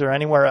iTunes or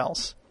anywhere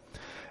else.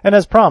 And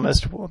as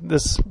promised,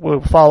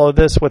 we'll follow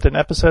this with an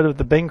episode of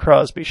The Bing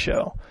Crosby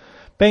Show.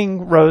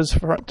 Bing rose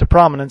to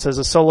prominence as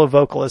a solo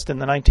vocalist in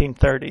the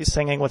 1930s,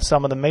 singing with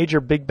some of the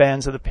major big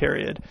bands of the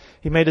period.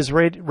 He made his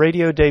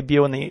radio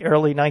debut in the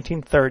early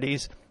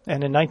 1930s,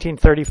 and in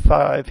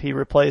 1935 he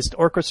replaced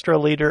orchestra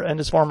leader and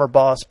his former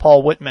boss,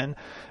 Paul Whitman,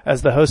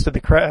 as the host of the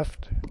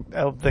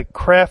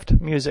Kraft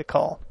Music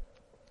Hall.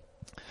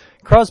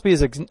 Crosby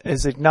is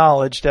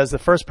acknowledged as the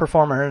first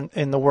performer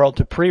in the world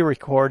to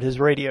pre-record his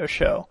radio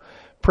show.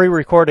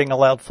 Pre-recording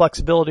allowed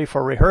flexibility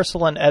for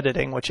rehearsal and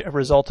editing, which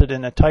resulted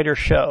in a tighter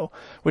show,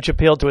 which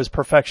appealed to his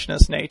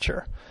perfectionist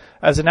nature.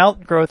 As an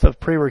outgrowth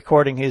of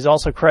pre-recording, he is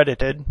also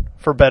credited,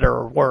 for better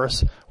or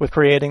worse, with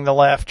creating the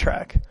laugh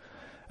track.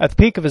 At the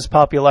peak of his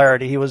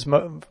popularity, he was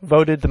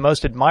voted the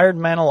most admired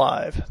man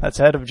alive. That's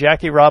ahead of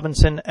Jackie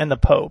Robinson and the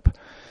Pope.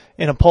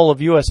 In a poll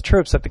of U.S.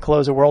 troops at the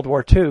close of World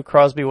War II,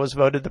 Crosby was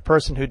voted the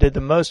person who did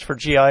the most for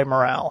GI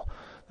morale.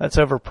 That's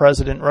over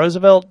President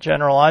Roosevelt,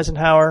 General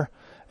Eisenhower,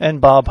 and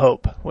Bob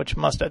Hope, which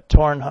must have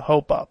torn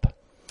Hope up.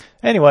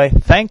 Anyway,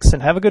 thanks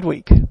and have a good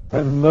week.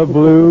 In the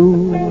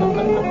blue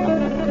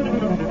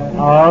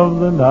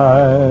of the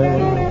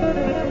night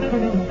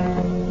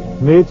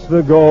meets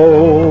the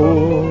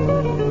gold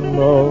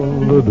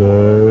of the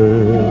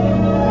day,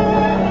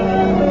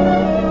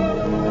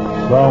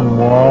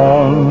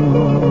 someone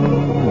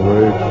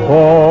waits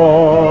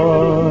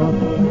for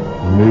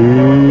me.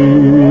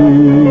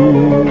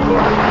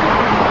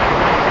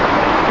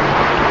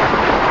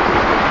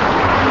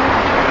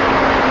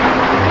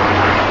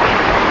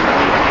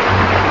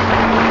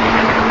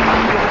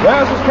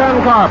 This is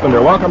Ken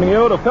Carpenter welcoming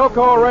you to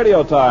Philco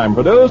Radio Time,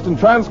 produced and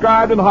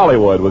transcribed in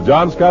Hollywood with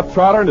John Scott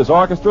Trotter and his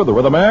orchestra, the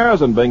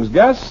Rhythmaires, and Bing's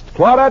guest,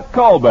 Claudette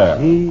Colbert.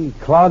 Gee,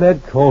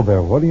 Claudette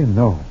Colbert, what do you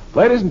know?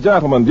 Ladies and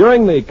gentlemen,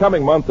 during the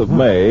coming month of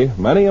May,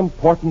 many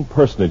important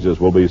personages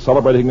will be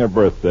celebrating their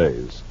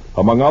birthdays.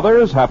 Among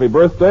others, happy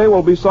birthday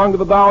will be sung to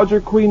the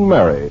Dowager Queen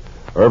Mary,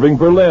 Irving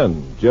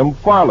Berlin, Jim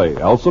Farley,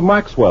 Elsa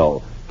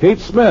Maxwell, Kate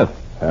Smith,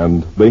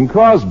 and Bing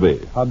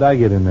Crosby. How'd I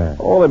get in there?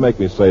 Oh, they make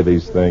me say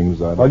these things.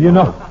 Well, you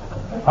know.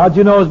 How'd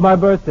you know it was my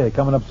birthday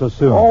coming up so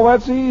soon? Oh,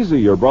 that's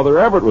easy. Your brother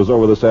Everett was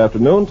over this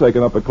afternoon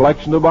taking up a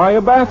collection to buy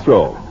a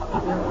bathrobe.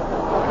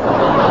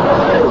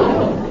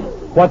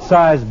 What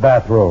size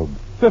bathrobe?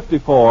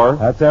 54.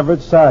 That's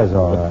Everett's size,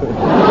 all right.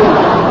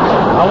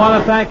 I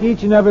want to thank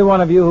each and every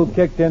one of you who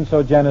kicked in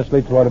so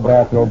generously toward a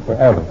bathrobe for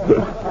Everett.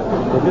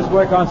 We'll just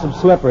work on some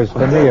slippers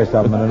for me or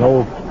something and an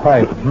old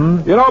pipe.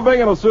 You know,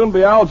 Bing, it'll soon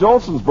be Al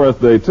Jolson's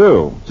birthday,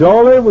 too.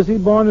 Jolie, was he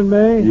born in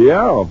May?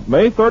 Yeah,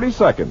 May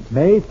 32nd.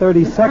 May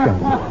 32nd.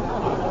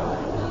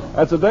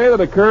 That's a day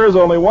that occurs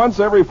only once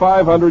every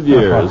 500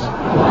 years.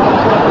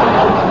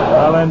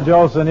 Well, then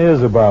Jolson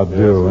is about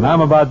due, and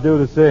I'm about due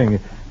to sing.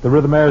 The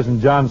Rhythmaires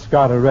and John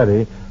Scott are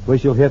ready. We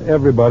shall hit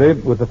everybody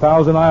with the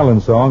Thousand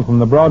Island song from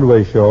the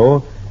Broadway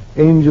show,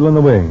 Angel in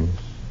the Wings.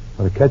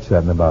 We'll catch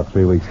that in about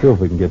 3 weeks, too, if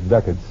we can get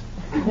ducats.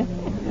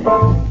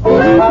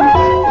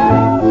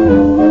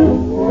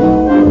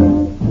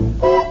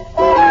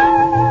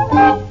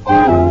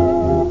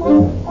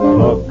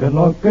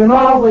 Looking,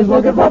 always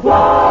looking for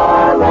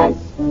Florence.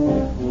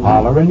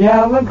 Hollering,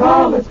 yelling,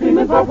 calling,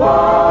 screaming for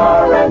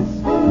Florence.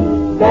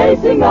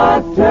 Facing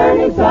north,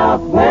 turning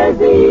south, where's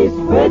the east,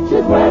 which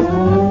is west?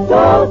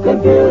 So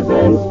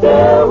confusing,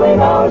 still we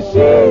know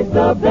she's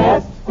the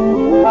best.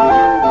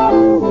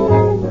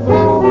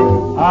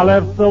 I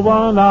left the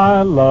one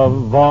I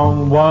love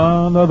on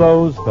one of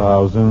those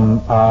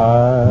 1,000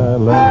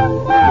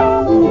 islands.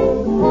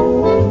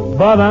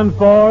 But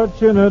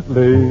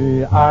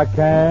unfortunately, I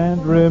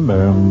can't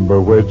remember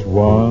which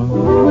one.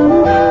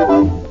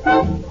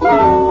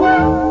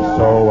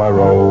 So I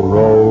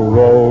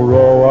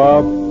row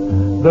up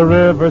the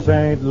river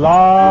St.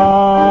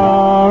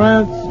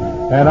 Lawrence,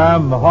 and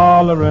I'm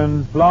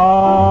hollering,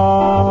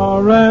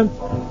 Florence,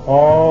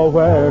 oh,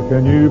 where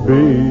can you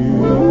be?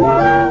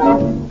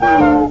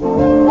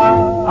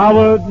 I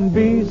wouldn't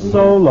be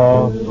so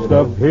lost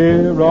up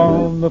here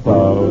on the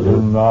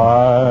 1,000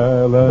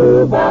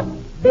 Islands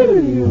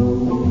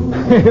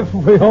if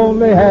we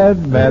only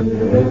had met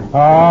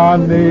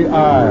on the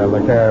Isle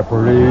of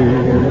Capri.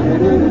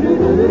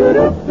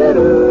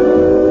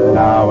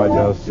 Now I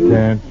just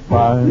can't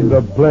find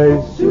a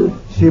place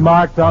she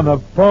marked on the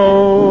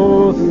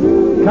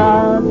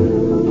postcard.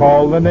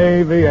 Call the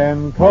Navy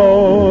and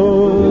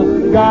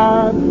Coast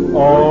Guard.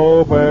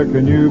 Oh, where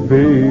can you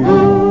be?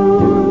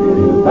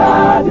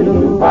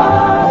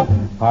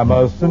 I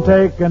mustn't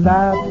take a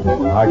nap.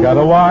 I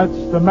gotta watch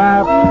the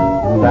map.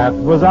 That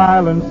was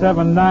Island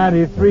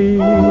 793.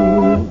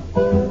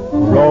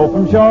 Row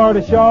from shore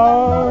to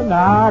shore,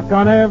 knock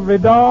on every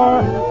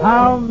door.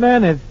 How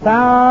many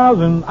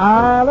 1,000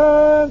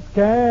 islands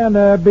can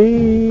there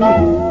be?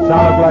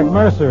 Sounds like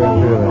Mercer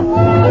and Julie.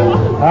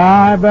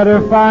 I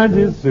better find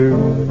you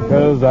soon,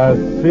 'cause I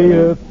see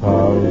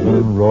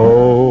 1,000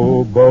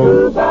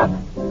 rowboats.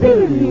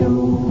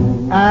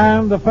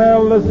 And the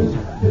fellas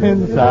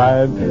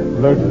inside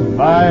look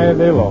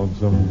mighty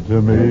lonesome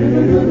to me.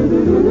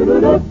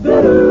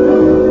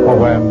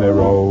 When they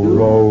row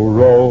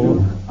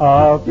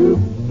up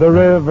the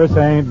river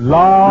St.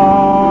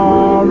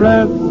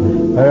 Lawrence,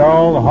 they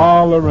all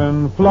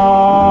hollerin'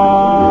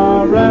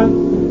 Florence,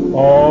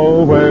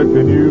 oh, where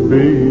can you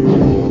be?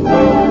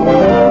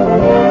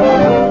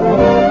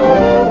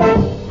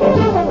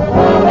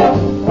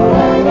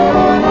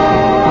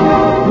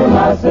 You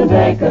mustn't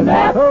take a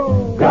nap,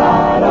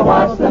 gotta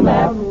watch the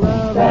map.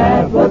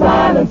 That was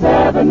Island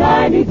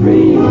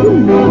 793.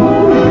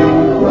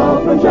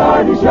 Row from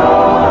shore to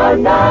shore,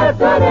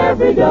 knock on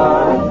every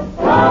door.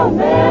 How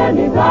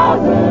many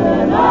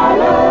 1,000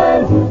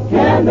 islands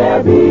can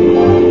there be?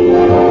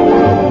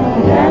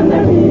 Can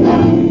there be?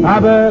 I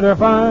better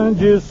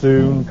find you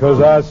soon, 'cause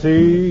I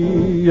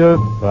see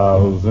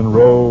 1,000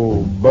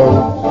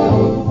 rowboats.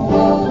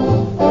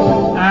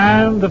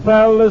 And the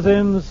fellas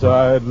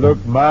inside look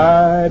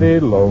mighty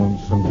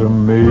lonesome to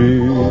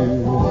me.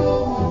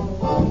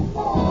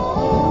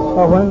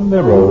 When they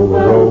row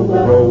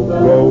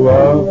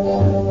up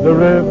the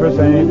river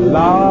St.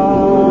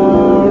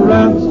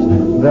 Lawrence,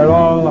 they're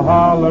all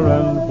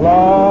hollering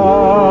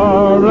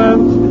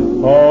Florence,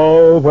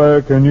 oh,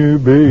 where can you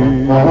be?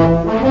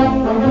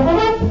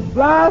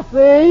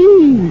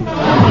 Flossie!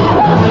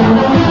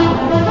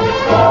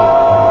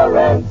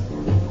 Florence,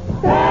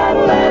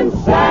 paddling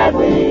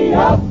sadly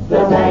up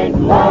the St.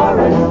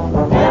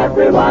 Lawrence,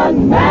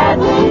 everyone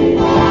madly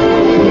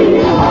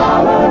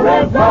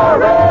hollering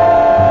Florence.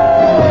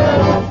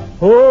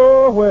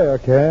 Oh, where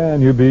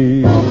can you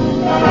be?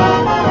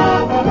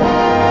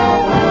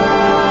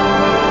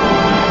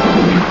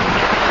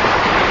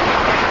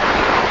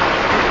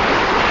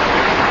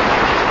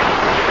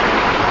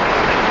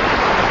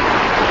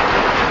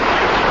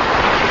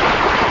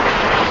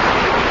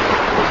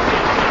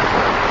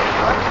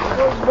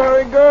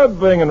 Very good,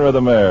 Bing and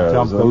Rhythmaires.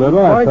 Jumped a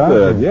little, I thought.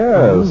 that.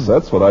 Yes,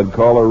 that's what I'd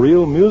call a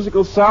real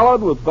musical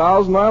salad with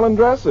 1,000 Island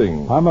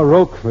dressing. I'm a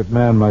Roquefort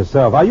man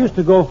myself. I used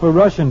to go for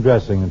Russian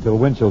dressing until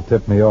Winchell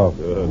tipped me off.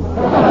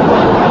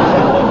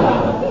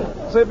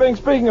 Say, Bing,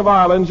 speaking of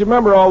islands, you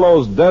remember all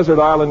those desert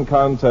island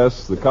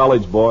contests the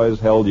college boys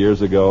held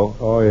years ago?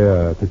 Oh,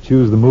 yeah, to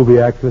choose the movie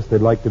actress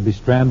they'd like to be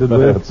stranded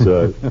with. That's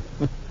right.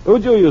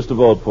 Who'd you used to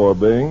vote for,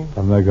 Bing?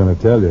 I'm not going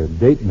to tell you.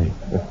 Date me.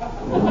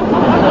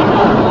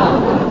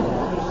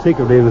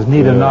 Secretly, it was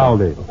Nita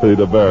Naldi.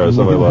 Nita Barra,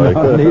 something like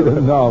that.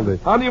 Nita Naldi.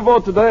 How do you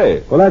vote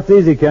today? Well, that's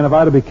easy, Ken. If I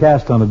had to be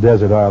cast on a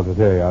desert isle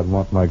today, I'd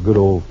want my good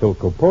old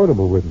Philco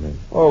Portable with me.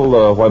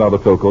 Well, why not a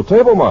Philco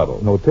table model?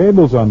 No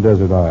tables on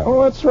desert isle.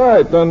 Oh, that's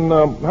right. Then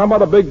how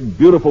about a big,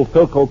 beautiful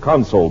Philco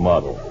console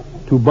model?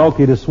 Too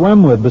bulky to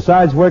swim with.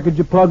 Besides, where could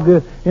you plug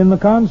in the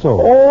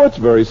console? Oh, it's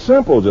very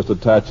simple. Just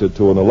attach it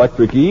to an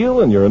electric eel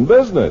and you're in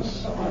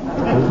business.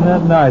 Isn't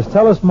that nice?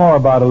 Tell us more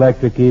about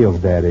electric eels,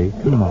 Daddy.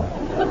 Come on.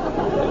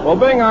 Well,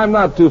 Bing, I'm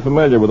not too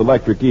familiar with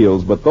electric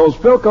eels, but those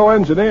Philco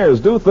engineers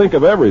do think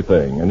of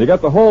everything, and you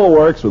get the whole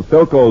works with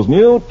Philco's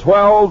new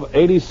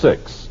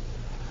 1286.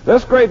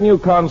 This great new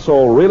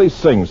console really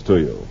sings to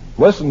you.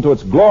 Listen to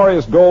its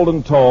glorious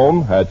golden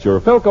tone at your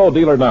Philco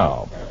dealer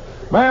now.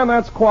 Man,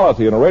 that's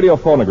quality in a radio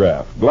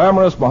phonograph.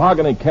 Glamorous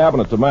mahogany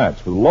cabinet to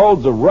match with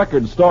loads of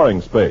record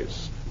storing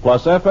space,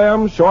 plus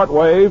FM,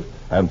 shortwave,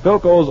 and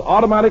Philco's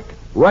automatic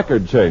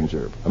record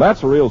changer. And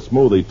that's a real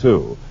smoothie,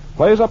 too.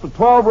 Plays up to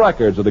 12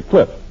 records at a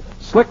clip.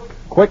 Slick,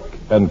 quick,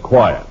 and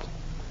quiet.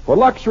 For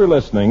luxury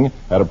listening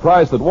at a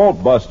price that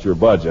won't bust your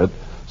budget,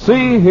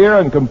 See, hear,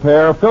 and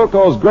compare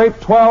Philco's Great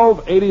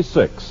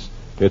 1286.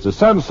 It's a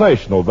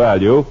sensational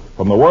value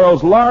from the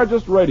world's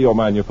largest radio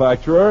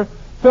manufacturer,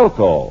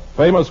 Philco,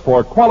 famous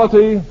for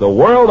quality the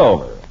world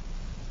over.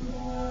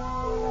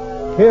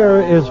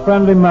 Here is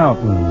Friendly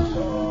Mountains,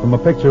 from a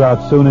picture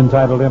out soon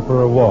entitled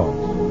Emperor Walks.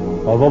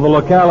 Although the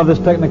locale of this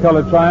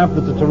Technicolor triumph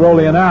is the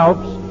Tyrolean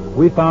Alps,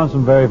 we found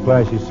some very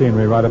flashy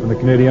scenery right up in the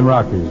Canadian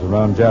Rockies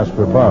around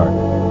Jasper Park.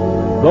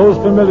 Those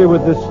familiar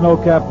with this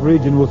snow-capped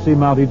region will see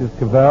Mount Edith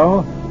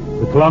Cavell,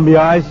 the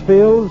Columbia Ice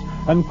Fields,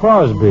 and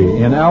Crosby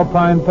in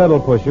alpine pedal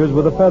pushers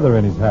with a feather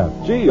in his hat.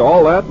 Gee,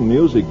 all that and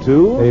music,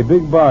 too? A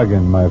big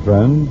bargain, my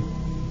friend.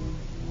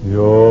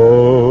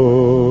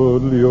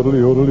 Yodel, yodel,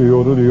 yodel,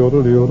 yodel,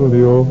 yodel, yodel,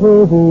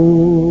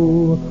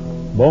 yodel,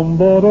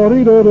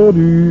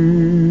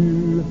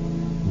 bum-ba-da-dee-da-da-dee,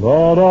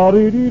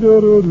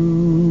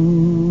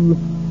 da-da-dee-dee-da-da-doo,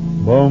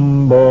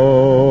 bum-ba,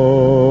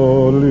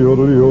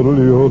 yodel, yodel,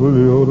 yodel,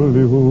 yodel,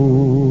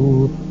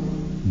 yodel,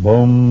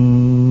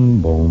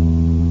 bum, bum, bum,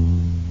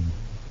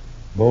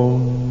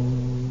 bum.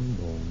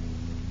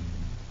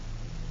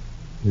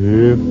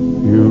 If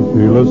you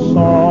feel a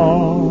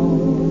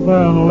song,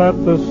 then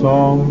let the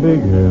song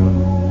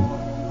begin,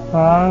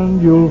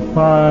 and you'll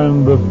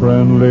find the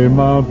friendly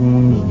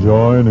mountains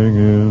joining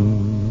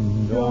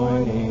in.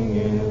 Joining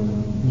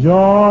in.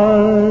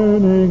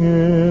 Joining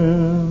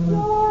in.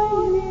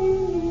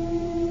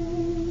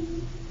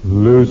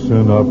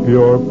 Loosen up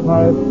your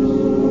pipes,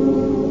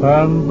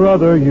 and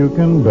brother, you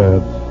can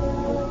bet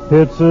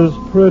it's as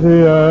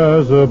pretty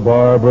as a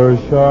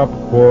barbershop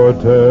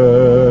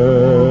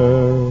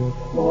quartet.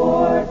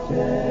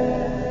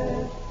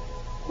 Quartet,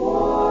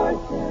 quartet,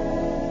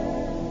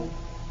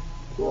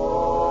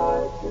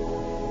 quartet.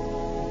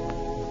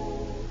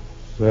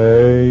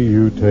 Say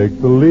you take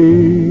the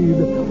lead,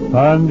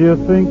 and you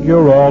think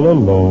you're all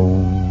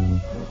alone,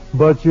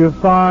 but you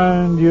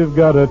find you've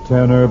got a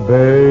tenor,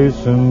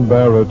 bass, and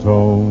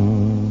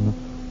baritone.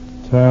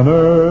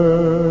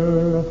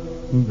 Tenor,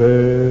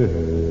 bass,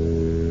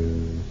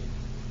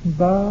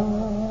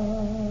 baritone.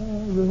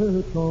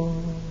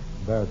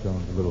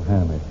 Baritone's a little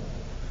hammy.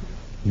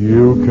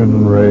 You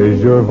can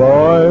raise your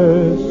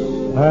voice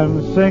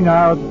and sing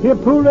out hip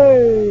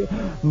hooray,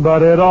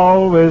 but it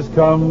always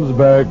comes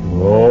back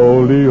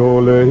ole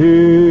ole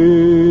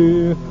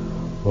hee,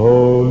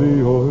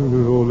 ole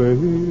ole ole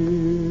hee.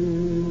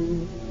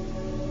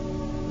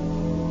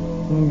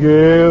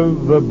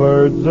 Give the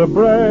birds a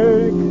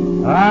break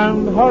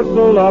and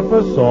hustle up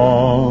a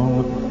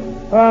song,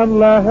 and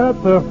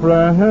let the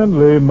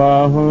friendly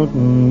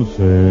mountains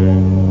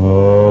sing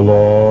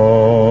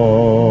along.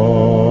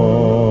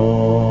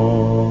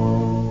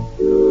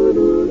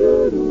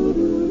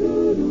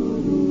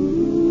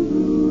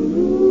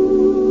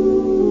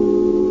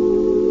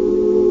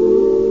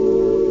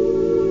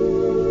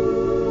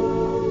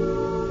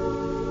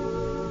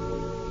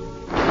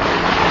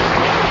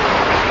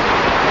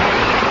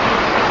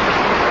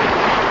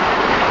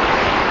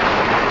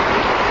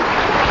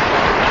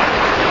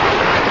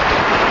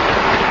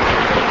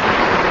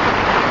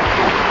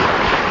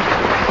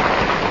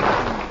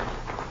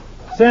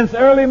 Since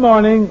early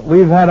morning,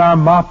 we've had our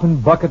mop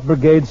and bucket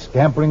brigade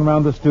scampering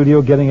around the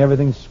studio, getting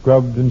everything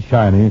scrubbed and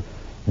shiny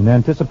in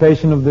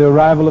anticipation of the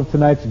arrival of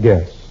tonight's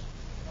guests.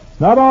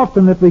 Not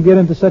often that we get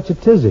into such a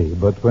tizzy,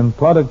 but when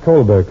Claudette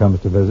Colbert comes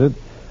to visit,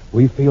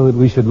 we feel that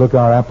we should look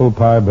our apple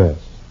pie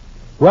best.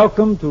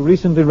 Welcome to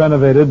recently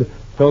renovated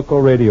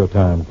Philco Radio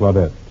Time,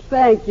 Claudette.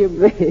 Thank you,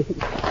 Big.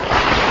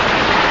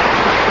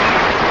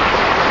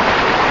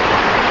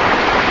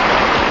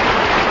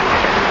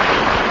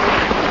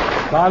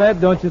 Claudette,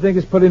 don't you think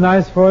it's pretty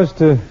nice for us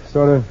to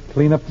sort of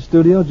clean up the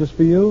studio just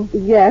for you?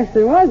 Yes,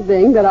 there was,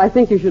 Bing, but I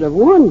think you should have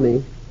warned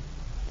me.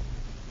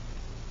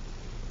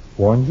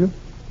 Warned you?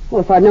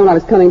 Well, if I'd known I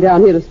was coming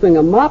down here to swing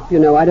a mop,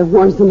 I'd have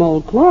worn some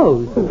old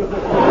clothes.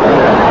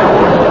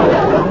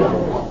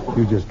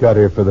 You just got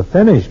here for the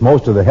finish.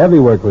 Most of the heavy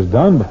work was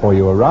done before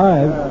you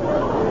arrived.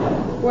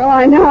 Well,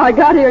 I know. I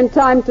got here in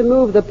time to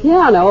move the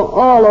piano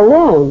all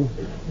alone.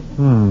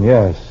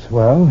 Yes.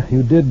 Well,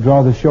 you did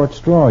draw the short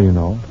straw,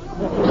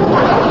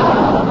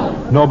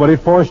 Nobody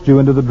forced you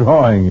into the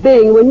drawing.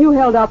 Bing, when you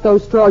held out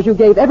those straws, you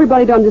gave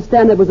everybody to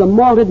understand there was a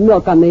malted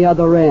milk on the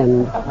other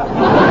end.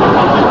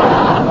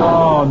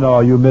 Oh, no,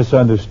 you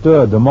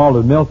misunderstood. The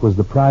malted milk was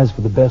the prize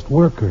for the best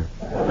worker.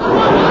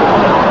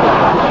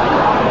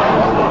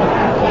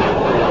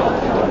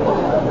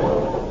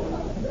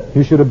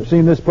 You should have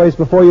seen this place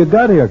before you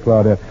got here,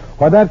 Claudia.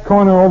 Why, that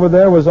corner over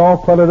there was all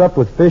cluttered up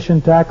with fish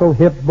and tackle,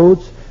 hip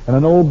boots, and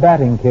an old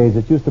batting cage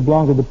that used to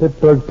belong to the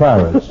Pittsburgh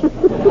Pirates.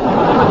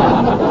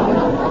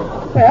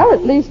 Well,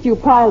 at least you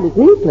piled it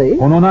neatly.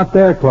 Oh, no, not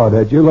there,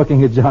 Claudette. You're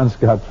looking at John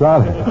Scott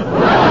Trotter.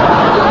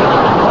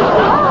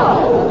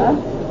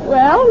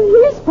 Well,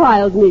 he's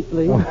piled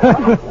neatly.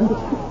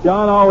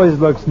 John always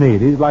looks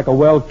neat. He's like a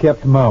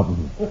well-kept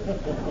mountain.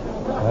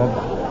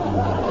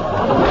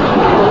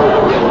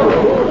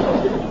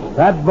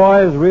 That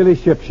boy is really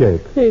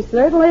shipshape. He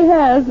certainly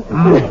has.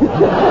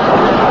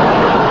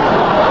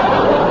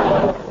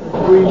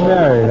 We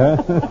married,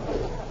 huh?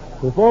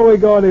 Before we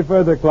go any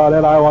further,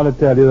 Claudette, I want to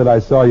tell you that I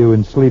saw you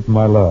in Sleep,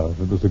 My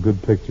Love. It was a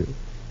good picture.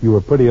 You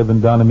were prettier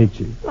than Don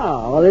Amici.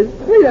 Oh, well, it's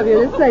sweet of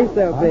you to say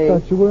so, I Big.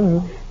 thought you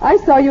were. I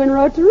saw you in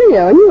Road to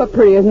Rio, and you were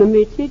prettier than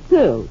Amici,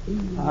 too.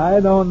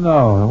 I don't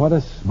know. What a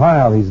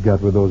smile he's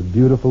got with those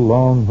beautiful,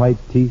 long, white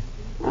teeth.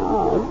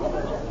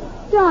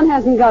 Oh, John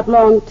hasn't got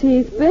long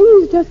teeth, Big.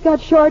 He's just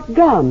got short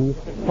gums.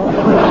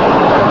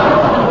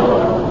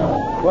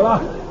 Well,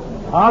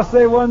 I'll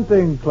say one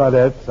thing,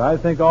 Claudette. I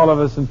think all of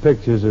us in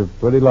pictures are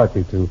pretty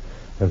lucky to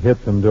have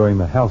hit them during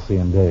the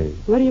halcyon days.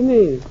 What do you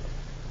mean?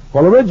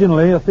 Well,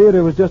 originally, a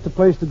theater was just a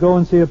place to go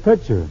and see a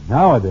picture.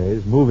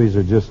 Nowadays, movies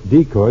are just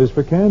decoys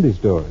for candy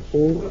stores.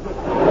 You're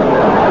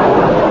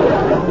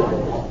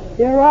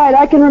right.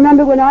 I can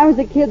remember when I was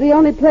a kid, the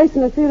only place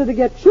in the theater to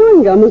get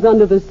chewing gum was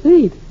under the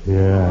seat.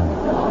 Yeah.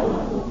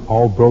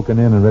 All broken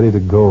in and ready to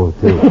go,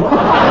 too.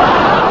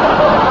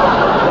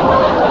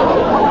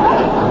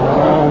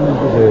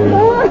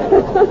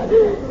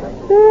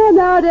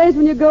 Nowadays,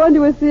 when you go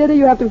into a theater,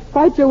 you have to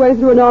fight your way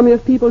through an army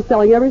of people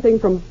selling everything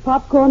from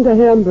popcorn to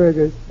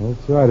hamburgers.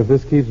 That's right. If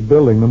this keeps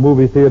building, the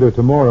movie theater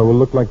tomorrow will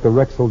look like the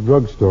Rexall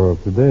drugstore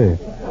of today.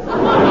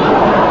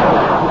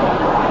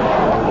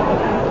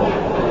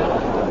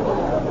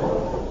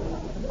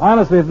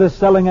 Honestly, if this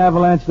selling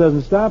avalanche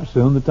doesn't stop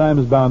soon, the time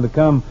is bound to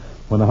come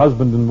when a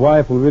husband and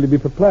wife will really be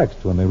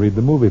perplexed when they read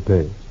the movie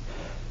page.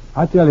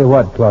 I tell you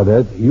what,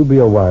 Claudette, you be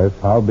a wife,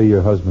 I'll be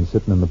your husband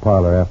sitting in the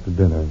parlor after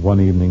dinner one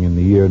evening in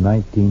the year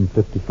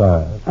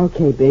 1955.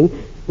 Okay, Bing.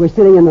 We're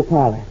sitting in the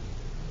parlor.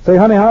 Say,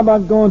 honey, how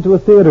about going to a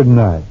theater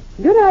tonight?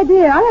 Good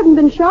idea. I haven't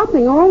been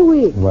shopping all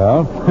week.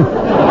 Well,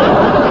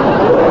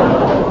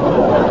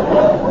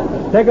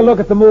 take a look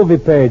at the movie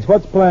page.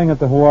 What's playing at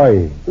the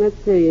Hawaii? Let's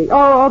see.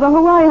 Oh, the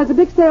Hawaii has a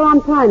big sale on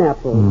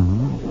pineapples.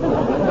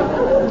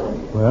 Mm-hmm.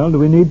 Well, do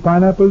we need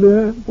pineapple,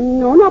 dear?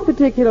 No, not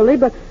particularly,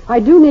 but I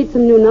do need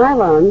some new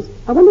nylons.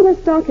 I wonder where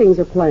stockings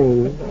are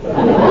playing.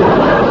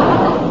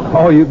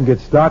 Oh, you can get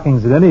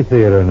stockings at any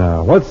theater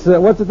now. What's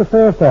at the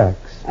Fairfax?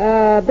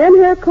 Ben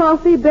Hare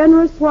Coffee,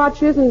 Benrus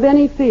Watches, and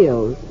Benny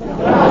Fields.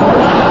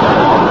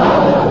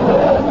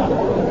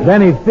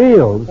 Benny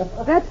Fields?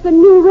 That's the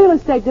new real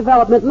estate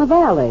development in the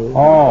valley.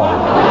 Oh.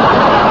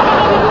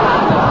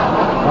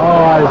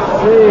 Oh, I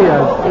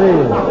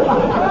see.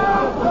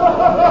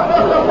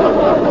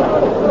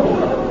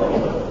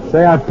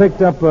 Say, I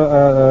picked up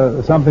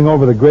something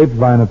over the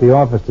grapevine at the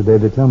office today.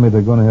 They tell me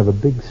they're going to have a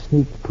big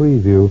sneak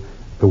preview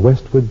at the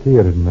Westwood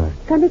Theater tonight.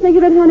 Come to think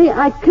of it, honey,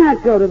 I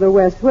can't go to the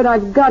Westwood.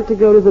 I've got to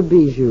go to the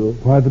Bijou.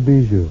 Why the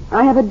Bijou?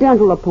 I have a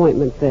dental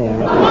appointment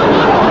there.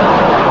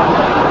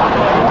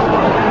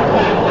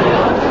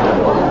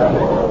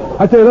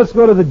 I tell you, let's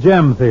go to the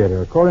Gem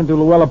Theater. According to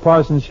Luella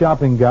Parsons'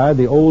 shopping guide,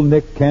 the Old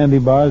Nick candy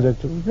bars are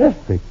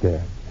terrific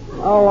there.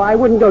 Oh, I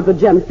wouldn't go to the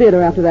Gem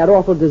Theater after that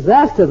awful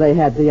disaster they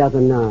had the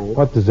other night.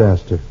 What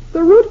disaster?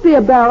 The root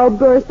beer barrel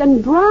burst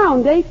and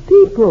drowned 8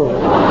 people.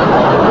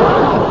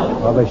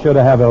 Well, they should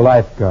have had a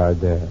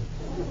lifeguard there.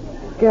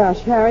 Gosh,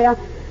 Harry, I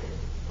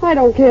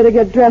don't care to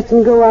get dressed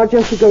and go out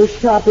just to go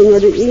shopping or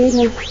to eat.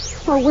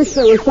 I wish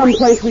there was some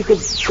place we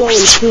could go and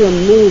see a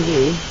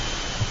movie.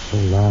 So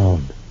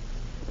loud.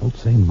 Don't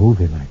say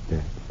movie like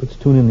that. Let's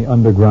tune in the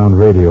underground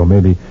radio.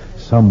 Maybe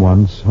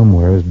someone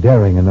somewhere is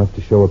daring enough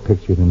to show a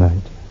picture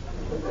tonight.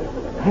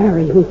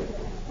 Harry,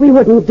 we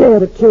wouldn't dare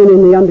to tune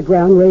in the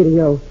underground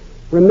radio.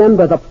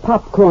 Remember, the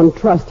Popcorn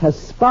Trust has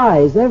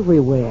spies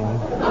everywhere.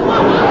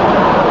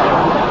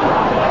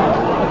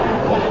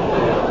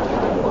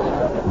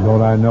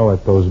 Don't I know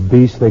it? Those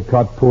beasts, they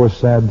caught poor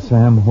sad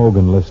Sam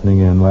Hogan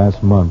listening in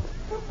last month.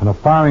 And a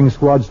firing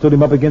squad stood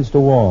him up against a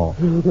wall.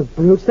 Oh, the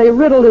brutes. They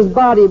riddled his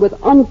body with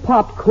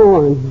unpopped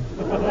corn.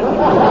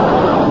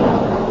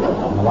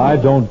 Well, I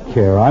don't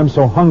care. I'm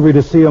so hungry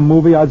to see a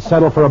movie, I'd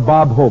settle for a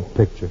Bob Hope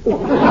picture.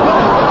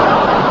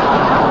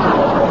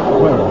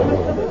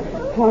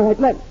 All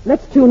right,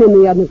 let's tune in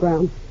the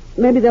underground.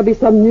 Maybe there'll be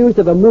some news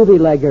of a movie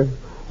legger.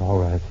 All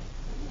right.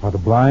 Are the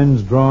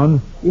blinds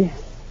drawn? Yes.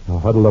 Now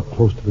huddle up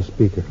close to the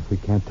speaker. We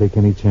can't take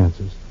any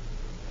chances.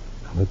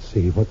 Now, let's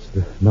see. What's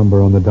the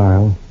number on the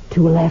dial?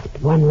 2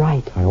 left, 1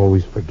 right. I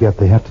always forget.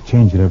 They have to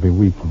change it every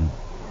week.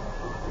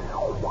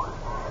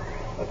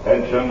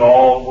 Attention,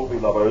 all movie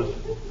lovers.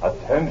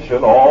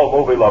 Attention, all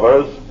movie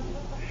lovers.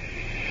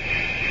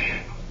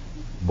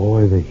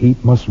 Boy, the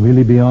heat must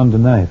really be on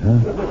tonight,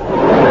 huh?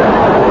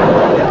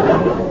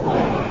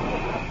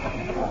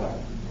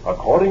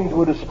 According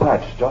to a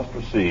dispatch just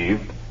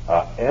received,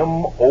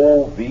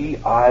 MOVIE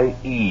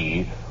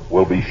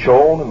will be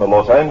shown in the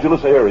Los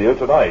Angeles area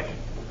tonight.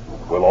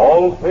 Will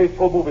all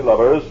faithful movie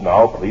lovers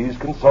now please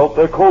consult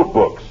their code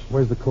books?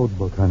 Where's the code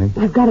book, honey?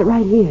 I've got it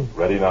right here.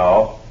 Ready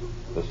now.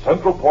 The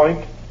central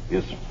point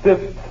is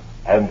 5th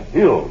and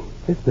Hill.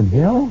 5th and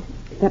Hill?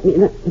 Let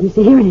me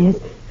see. Here it is.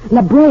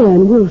 La Brea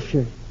in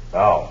Wilshire.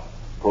 Now,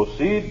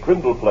 proceed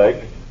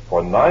Grindelfleg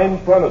for 9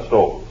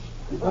 Franistoles.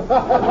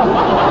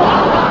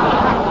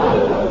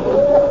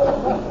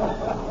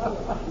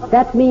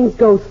 That means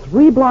go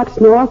 3 blocks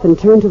north and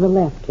turn to the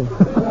left.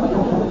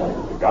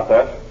 Got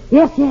that?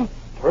 Yes.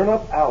 Turn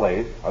up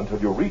alley until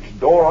you reach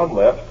door on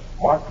left,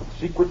 marked with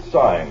secret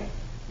sign.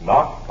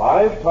 Knock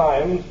 5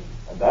 times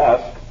and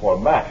ask for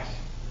Max.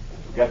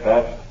 Did you get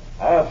that?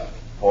 Ask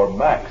for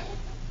Max.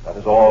 That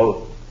is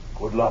all.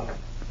 Good luck.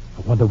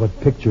 I wonder what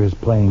picture is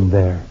playing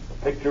there. The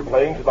picture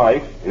playing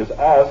tonight is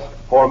Ask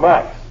for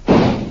Max.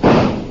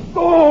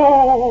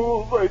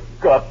 Oh, they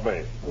got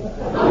me.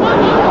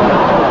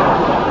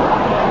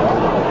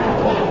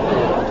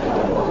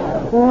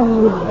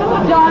 Oh,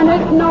 darn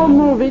it, no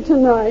movie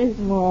tonight.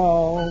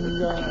 Oh,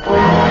 God.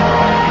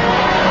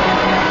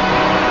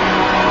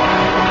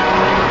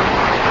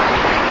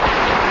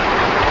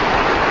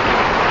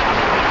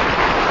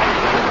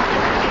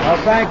 Well,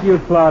 thank you,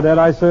 Claudette.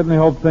 I certainly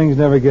hope things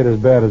never get as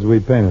bad as we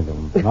painted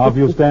them. Now, if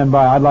you'll stand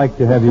by, I'd like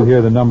to have you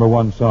hear the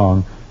 #1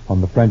 song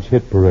on the French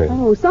hit parade.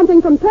 Oh,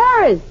 something from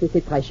Paris.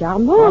 C'est très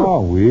charmant.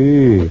 Oh,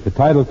 oui. The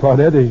title,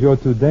 Claudette, is You're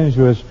Too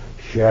Dangerous,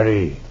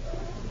 Chérie.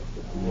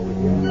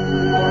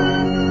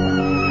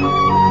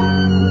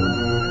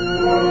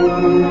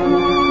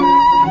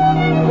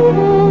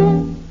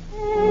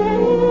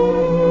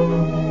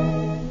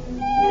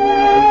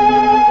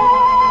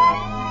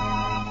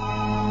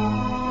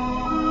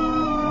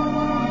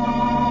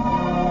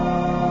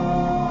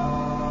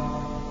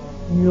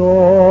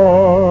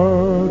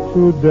 You're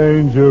too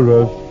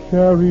dangerous,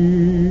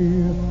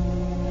 Sherry,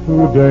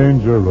 too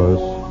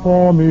dangerous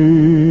for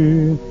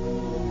me.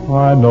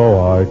 I know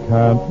I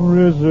can't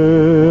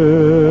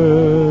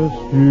resist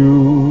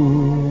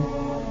you.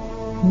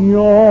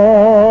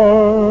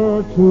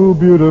 You're too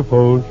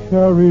beautiful,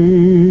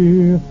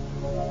 Sherry.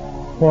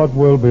 What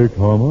will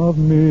become of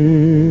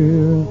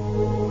me?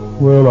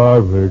 Will I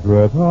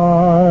regret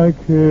I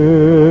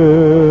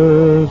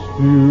kissed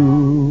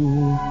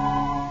you?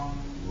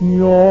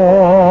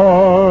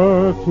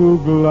 You're too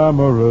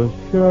glamorous,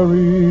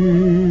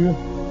 Sherry,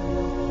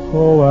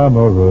 so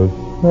amorous,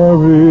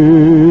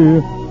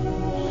 Sherry,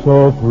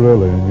 so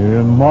thrilling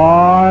in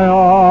my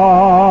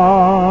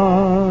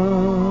arms.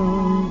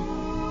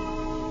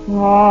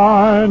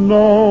 I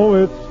know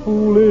it's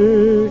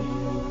foolish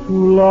to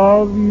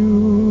love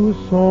you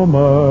so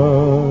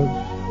much,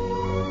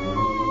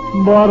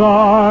 but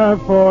I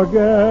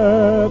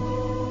forget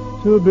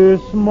to be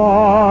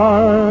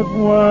smart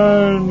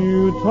when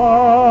you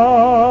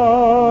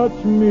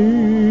touch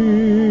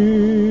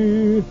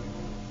me.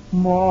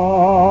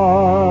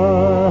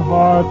 My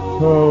heart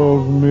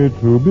tells me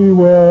to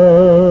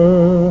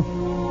beware.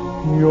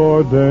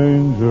 You're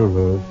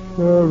dangerous,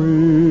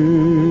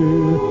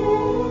 Sherry,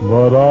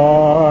 but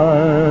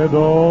I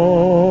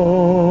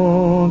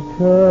don't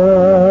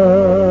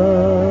care.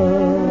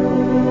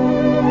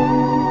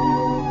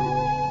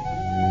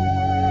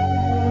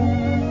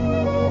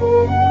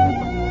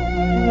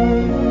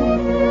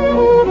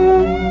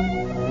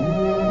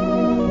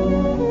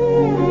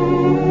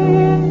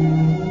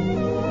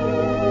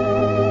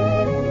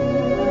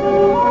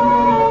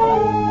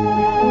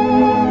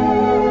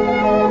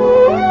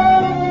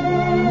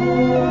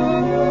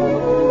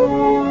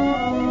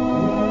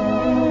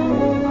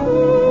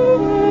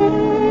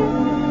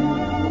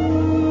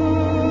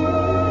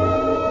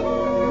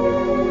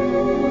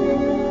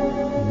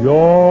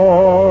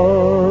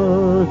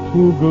 You're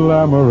too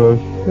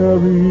glamorous,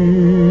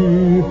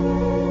 Sherry,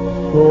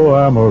 so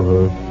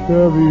amorous,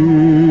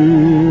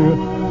 Sherry,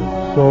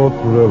 so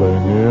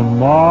thrilling in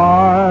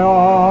my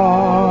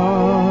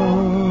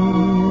arms.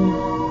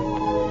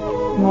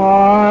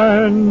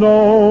 I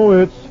know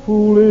it's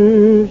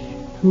foolish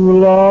to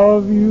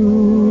love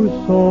you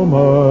so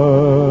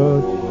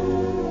much,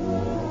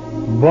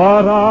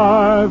 but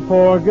I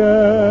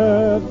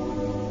forget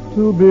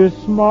to be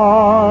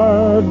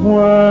smart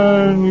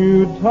when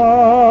you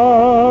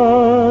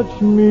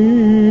touch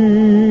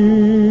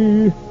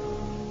me.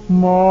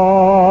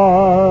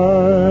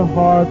 My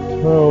heart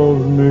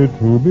tells me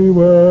to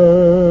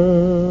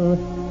beware.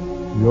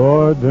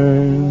 You're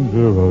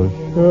dangerous,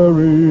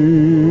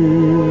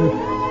 Sherry,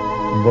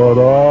 but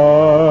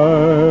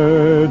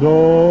I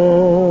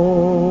don't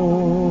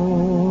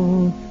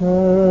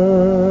care.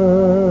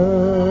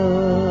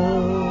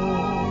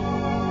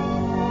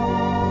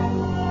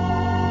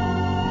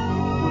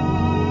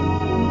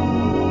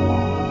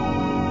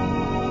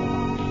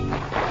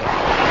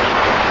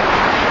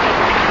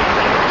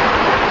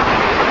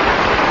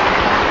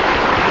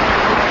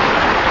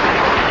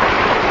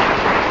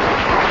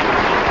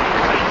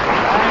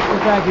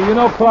 Thank you. You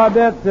know,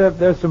 Claudette,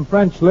 there's some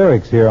French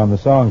lyrics here on the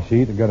song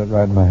sheet. I got it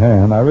right in my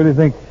hand. I really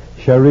think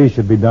Cherie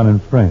should be done in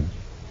French.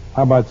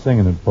 How about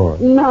singing it for us?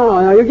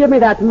 No, you give me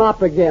that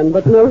mop again,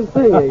 but no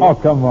singing. Oh,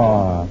 come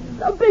on.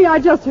 Bea, I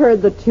just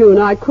heard the tune.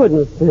 I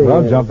couldn't sing.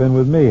 Well, jump in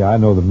with me. I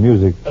know the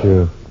music,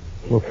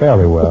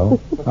 fairly well.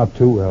 Not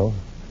too well.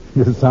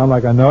 Doesn't sound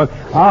like I know it.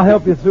 I'll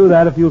help you through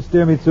that if you'll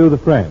steer me through the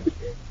French.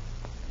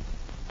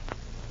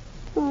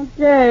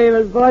 Okay,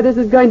 but boy, this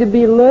is going to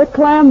be Le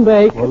Clam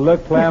Bake. Well, Le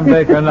Clam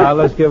Baker now.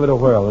 Let's give it a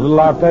whirl. A little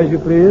arpeggio,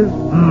 please.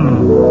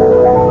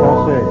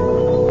 Français.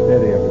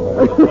 Steady,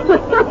 everybody.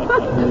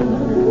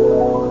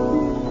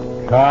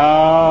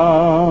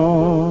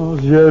 Quand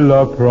je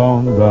la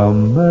prends dans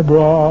mes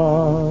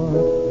bras,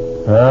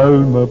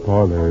 Elle me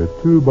parlait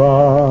tout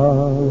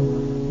bas,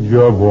 je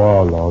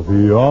vois la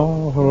vie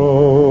en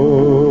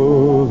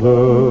rose.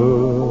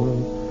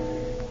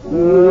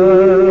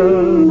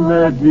 Elle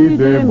me dit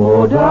des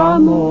mots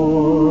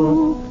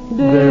d'amour,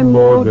 des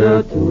mots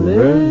de tous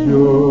les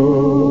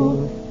jours,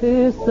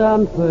 et ça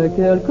me fait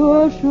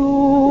quelque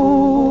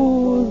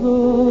chose.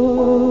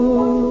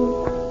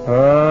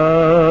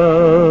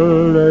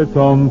 Elle est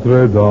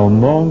entrée dans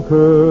mon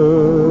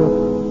cœur,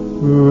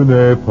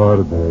 une part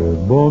de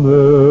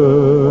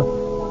bonheur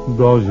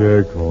dont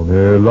je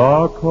connais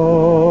la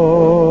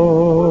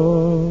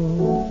cause.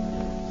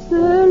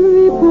 C'est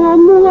lui pour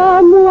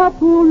moi, moi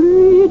pour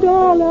lui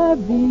dans la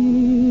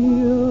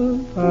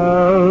vie.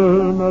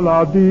 Elle me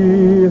l'a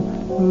dit,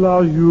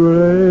 l'a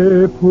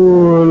juré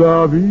pour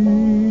la vie.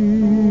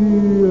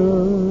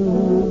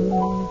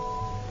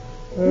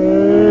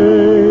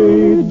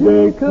 Et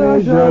dès que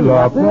je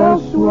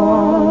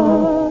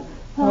l'aperçois,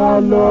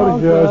 alors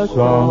je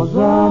sens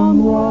en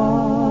moi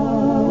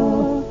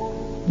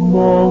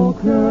mon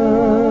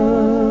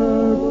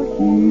cœur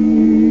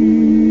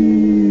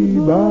qui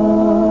bat.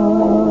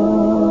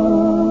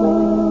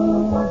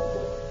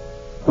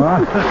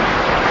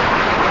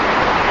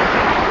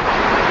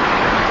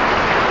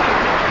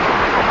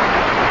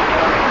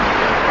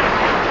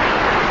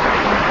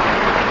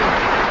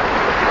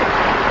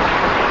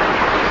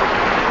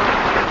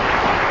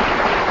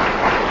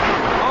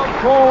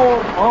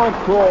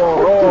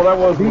 Encore. Oh, that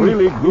was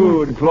really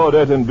good,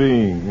 Claudette and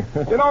Bing.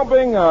 You know,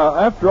 Bing,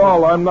 after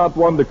all, I'm not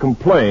one to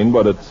complain,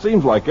 but it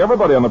seems like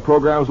everybody on the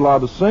program's allowed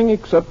to sing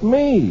except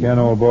me. Ken,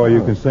 old boy,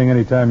 you can sing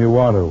any time you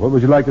want to. What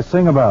would you like to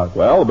sing about?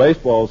 Well, the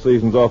baseball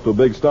season's off to a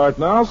big start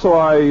now, so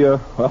I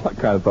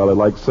kind of thought I'd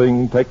like to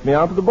sing Take Me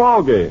Out to the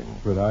Ball Game.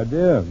 Good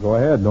idea. Go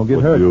ahead. Don't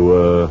get hurt. Would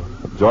you,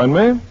 join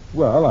me?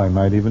 Well, I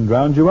might even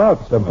drown you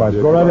out sometimes.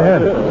 Go right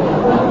ahead.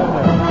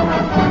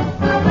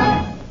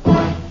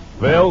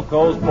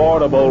 Philco's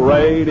portable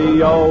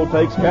radio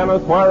takes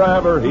Kenneth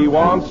wherever he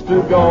wants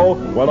to go.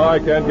 When I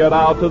can't get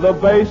out to the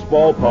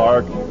baseball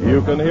park,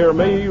 you can hear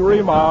me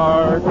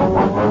remark,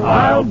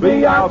 I'll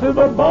be out to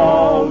the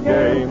ball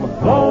game,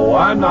 though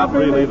I'm not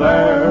really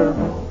there.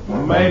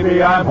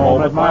 Maybe I'm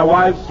home at my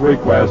wife's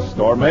request,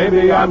 or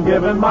maybe I'm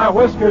giving my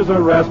whiskers a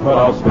rest, but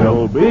I'll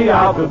still be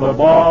out to the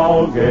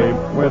ball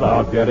game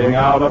without getting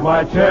out of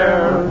my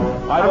chair.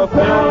 I've a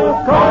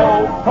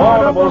Philco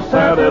portable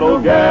set,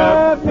 it'll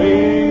get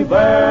me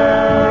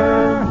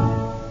there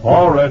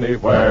or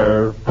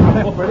anywhere.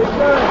 Pretty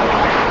good.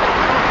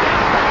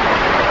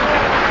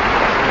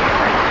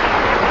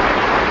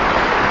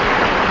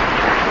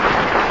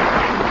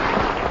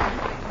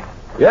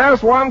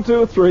 Yes, 1,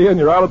 2, 3, and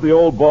you're out at the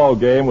old ball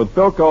game with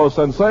Philco's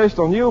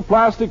sensational new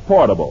plastic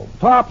portable.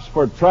 Tops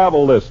for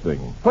travel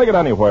listening. Take it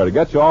anywhere to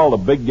get you all the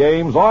big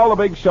games, all the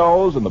big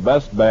shows, and the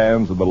best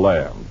bands in the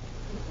land.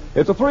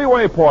 It's a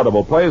 3-way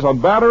portable, plays on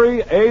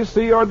battery,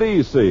 AC, or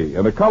DC,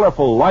 in a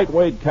colorful,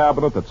 lightweight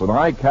cabinet that's an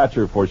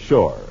eye-catcher for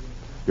sure.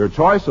 Your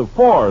choice of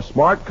 4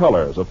 smart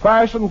colors, a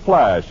fashion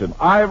flash in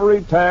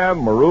ivory,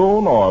 tan,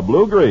 maroon, or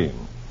blue-green.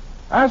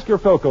 Ask your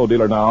Philco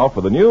dealer now for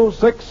the new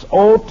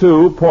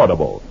 602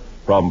 portable.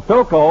 From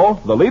Philco,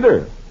 the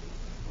leader.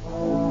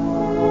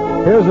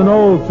 Here's an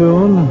old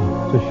tune.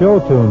 It's a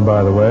show tune,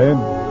 by the way.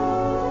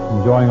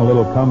 Enjoying a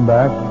little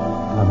comeback.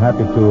 I'm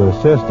happy to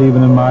assist,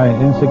 even in my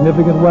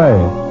insignificant way,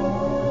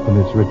 in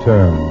its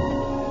return.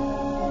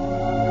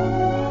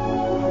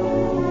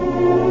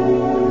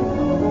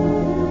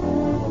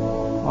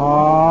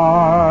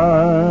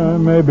 I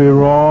may be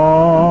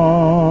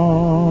wrong,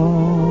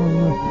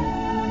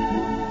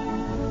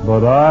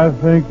 but I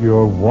think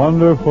you're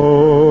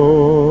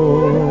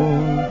wonderful.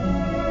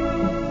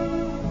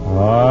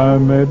 I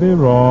may be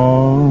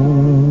wrong,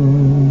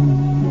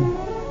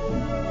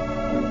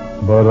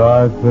 but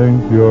I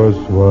think you're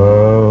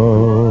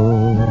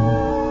swell.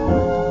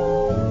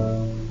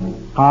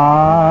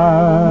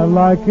 I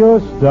like your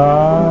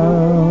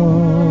style.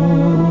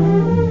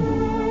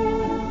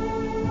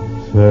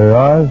 Say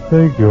I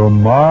think you're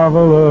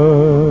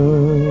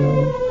marvelous.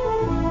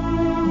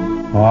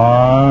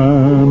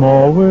 I'm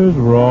always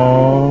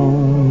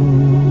wrong.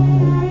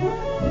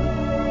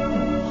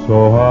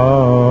 So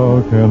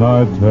how can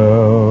I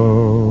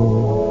tell?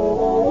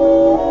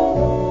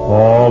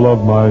 All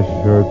of my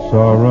shirts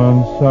are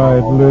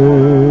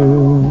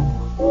unsightly.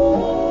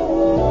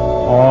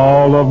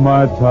 All of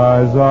my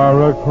ties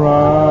are a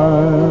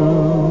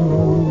crime.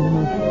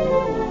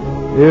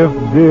 If,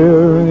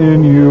 dear,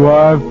 in you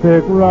I've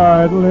picked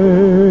rightly,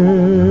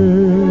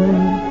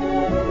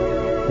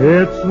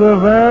 it's the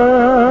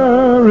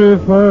very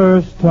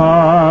first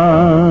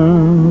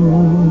time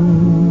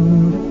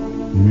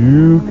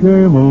you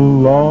came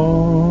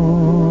along,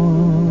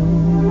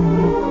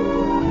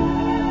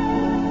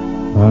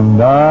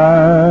 and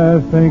I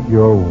think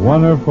you're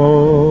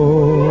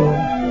wonderful.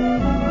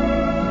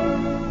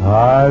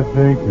 I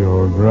think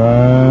you're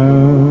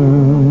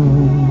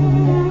grand,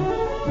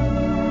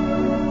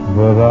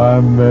 but I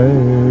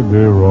may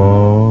be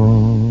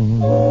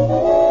wrong.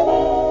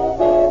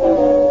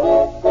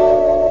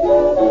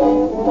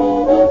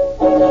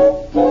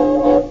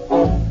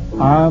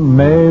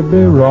 may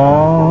be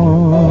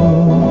wrong,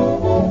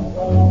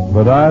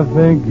 but I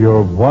think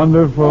you're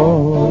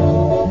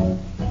wonderful.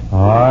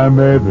 I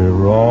may be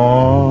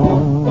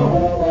wrong,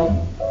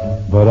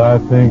 but I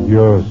think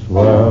you're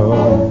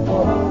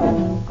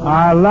swell.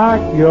 I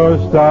like your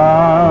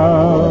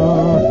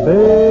style.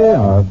 Say,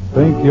 I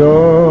think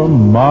you're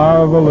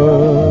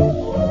marvelous.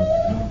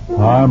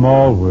 I'm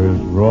always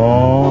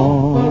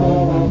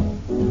wrong,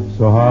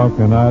 so how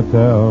can I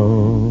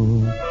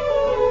tell?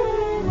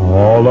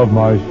 All of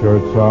my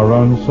shirts are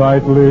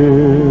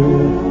unsightly.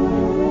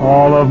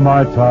 All of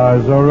my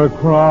ties are a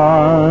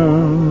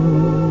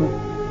crime.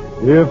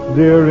 If,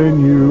 dear, in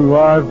you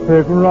I've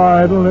picked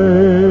rightly,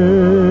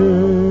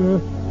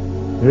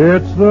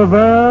 it's the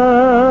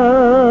very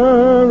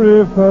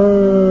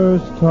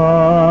first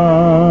time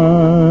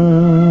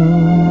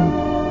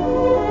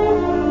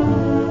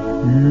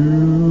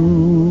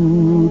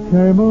you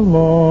came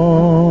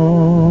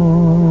along,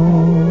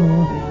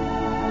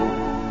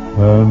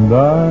 and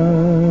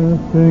I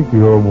think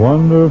you're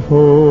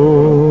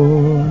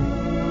wonderful.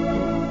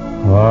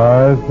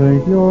 I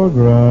think you're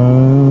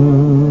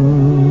grand,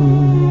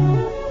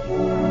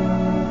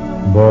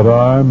 but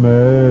I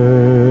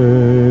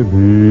may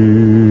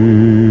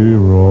be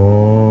wrong.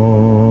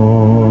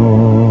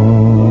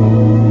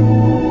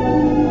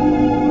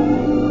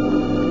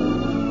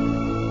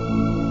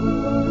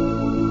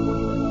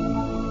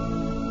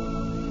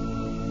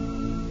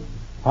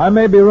 I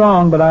may be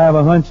wrong, but I have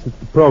a hunch that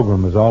the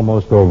program is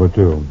almost over,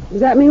 too. Does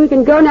that mean we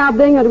can go now,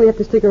 Bing, or do we have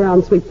to stick around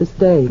and sweep the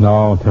stage?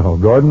 No.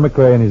 Gordon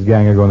McRae and his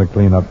gang are going to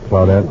clean up,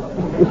 Claudette.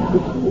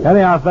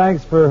 Anyhow,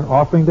 thanks for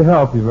offering to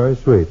help. You're very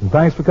sweet. And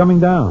thanks for coming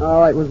down.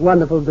 Oh, it was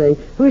wonderful, Bing.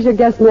 Who's your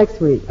guest next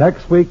week?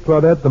 Next week,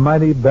 Claudette, the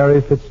mighty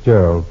Barry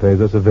Fitzgerald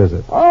pays us a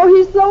visit. Oh,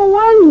 he's so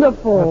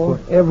wonderful.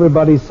 That's what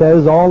everybody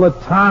says all the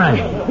time.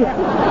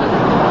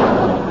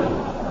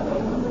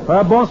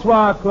 Well,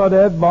 bonsoir,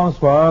 Claudette.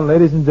 Bonsoir,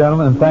 ladies and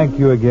gentlemen, and thank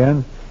you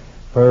again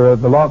for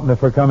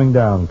for coming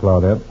down,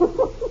 Claudette.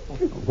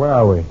 Where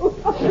are we?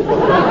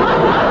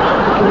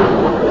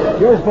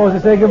 You're supposed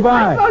to say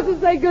goodbye. I'm supposed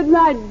to say good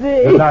night,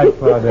 Bing. Good night,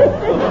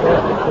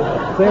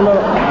 Claudette. Say hello.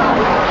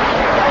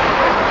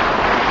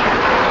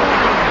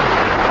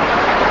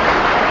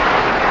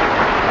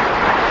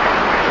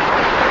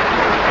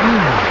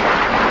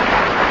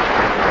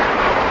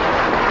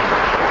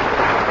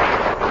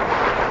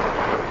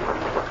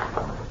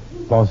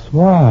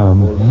 Bonsoir.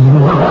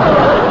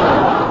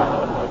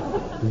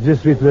 Je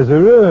suis très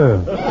heureux.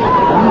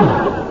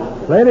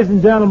 Ladies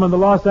and gentlemen, the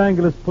Los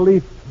Angeles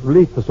Police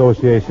Relief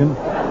Association.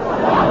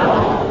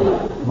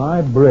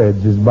 My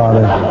bridge is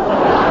bothering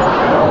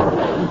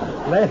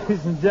me.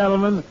 Ladies and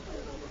gentlemen,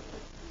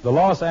 the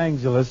Los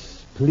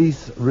Angeles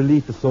Police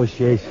Relief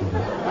Association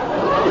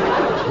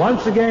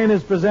once again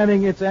is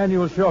presenting its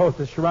annual show at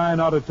the Shrine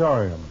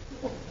Auditorium.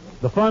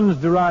 The funds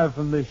derived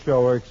from this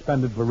show are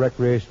expended for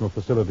recreational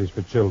facilities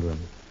for children,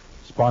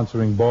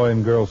 sponsoring Boy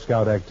and Girl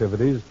Scout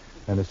activities,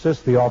 and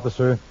assist the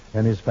officer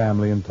and his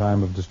family in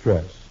time of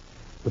distress.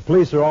 The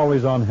police are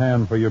always on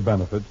hand for your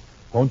benefit.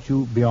 Won't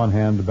you be on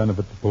hand to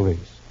benefit the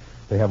police?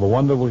 They have a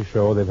wonderful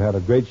show. They've had a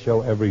great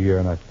show every year,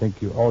 and I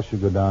think you all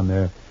should go down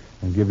there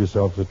and give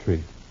yourselves a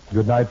treat.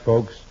 Good night,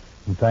 folks,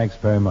 and thanks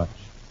very much.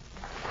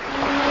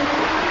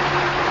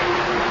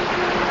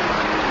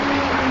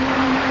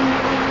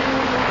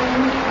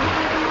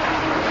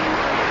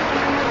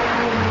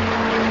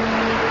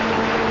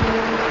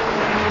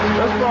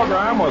 This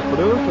program was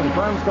produced and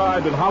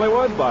transcribed in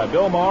Hollywood by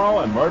Bill Morrow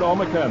and Murdo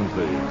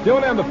McKenzie.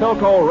 Tune in to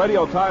Philco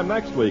Radio Time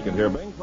next week and hear Bing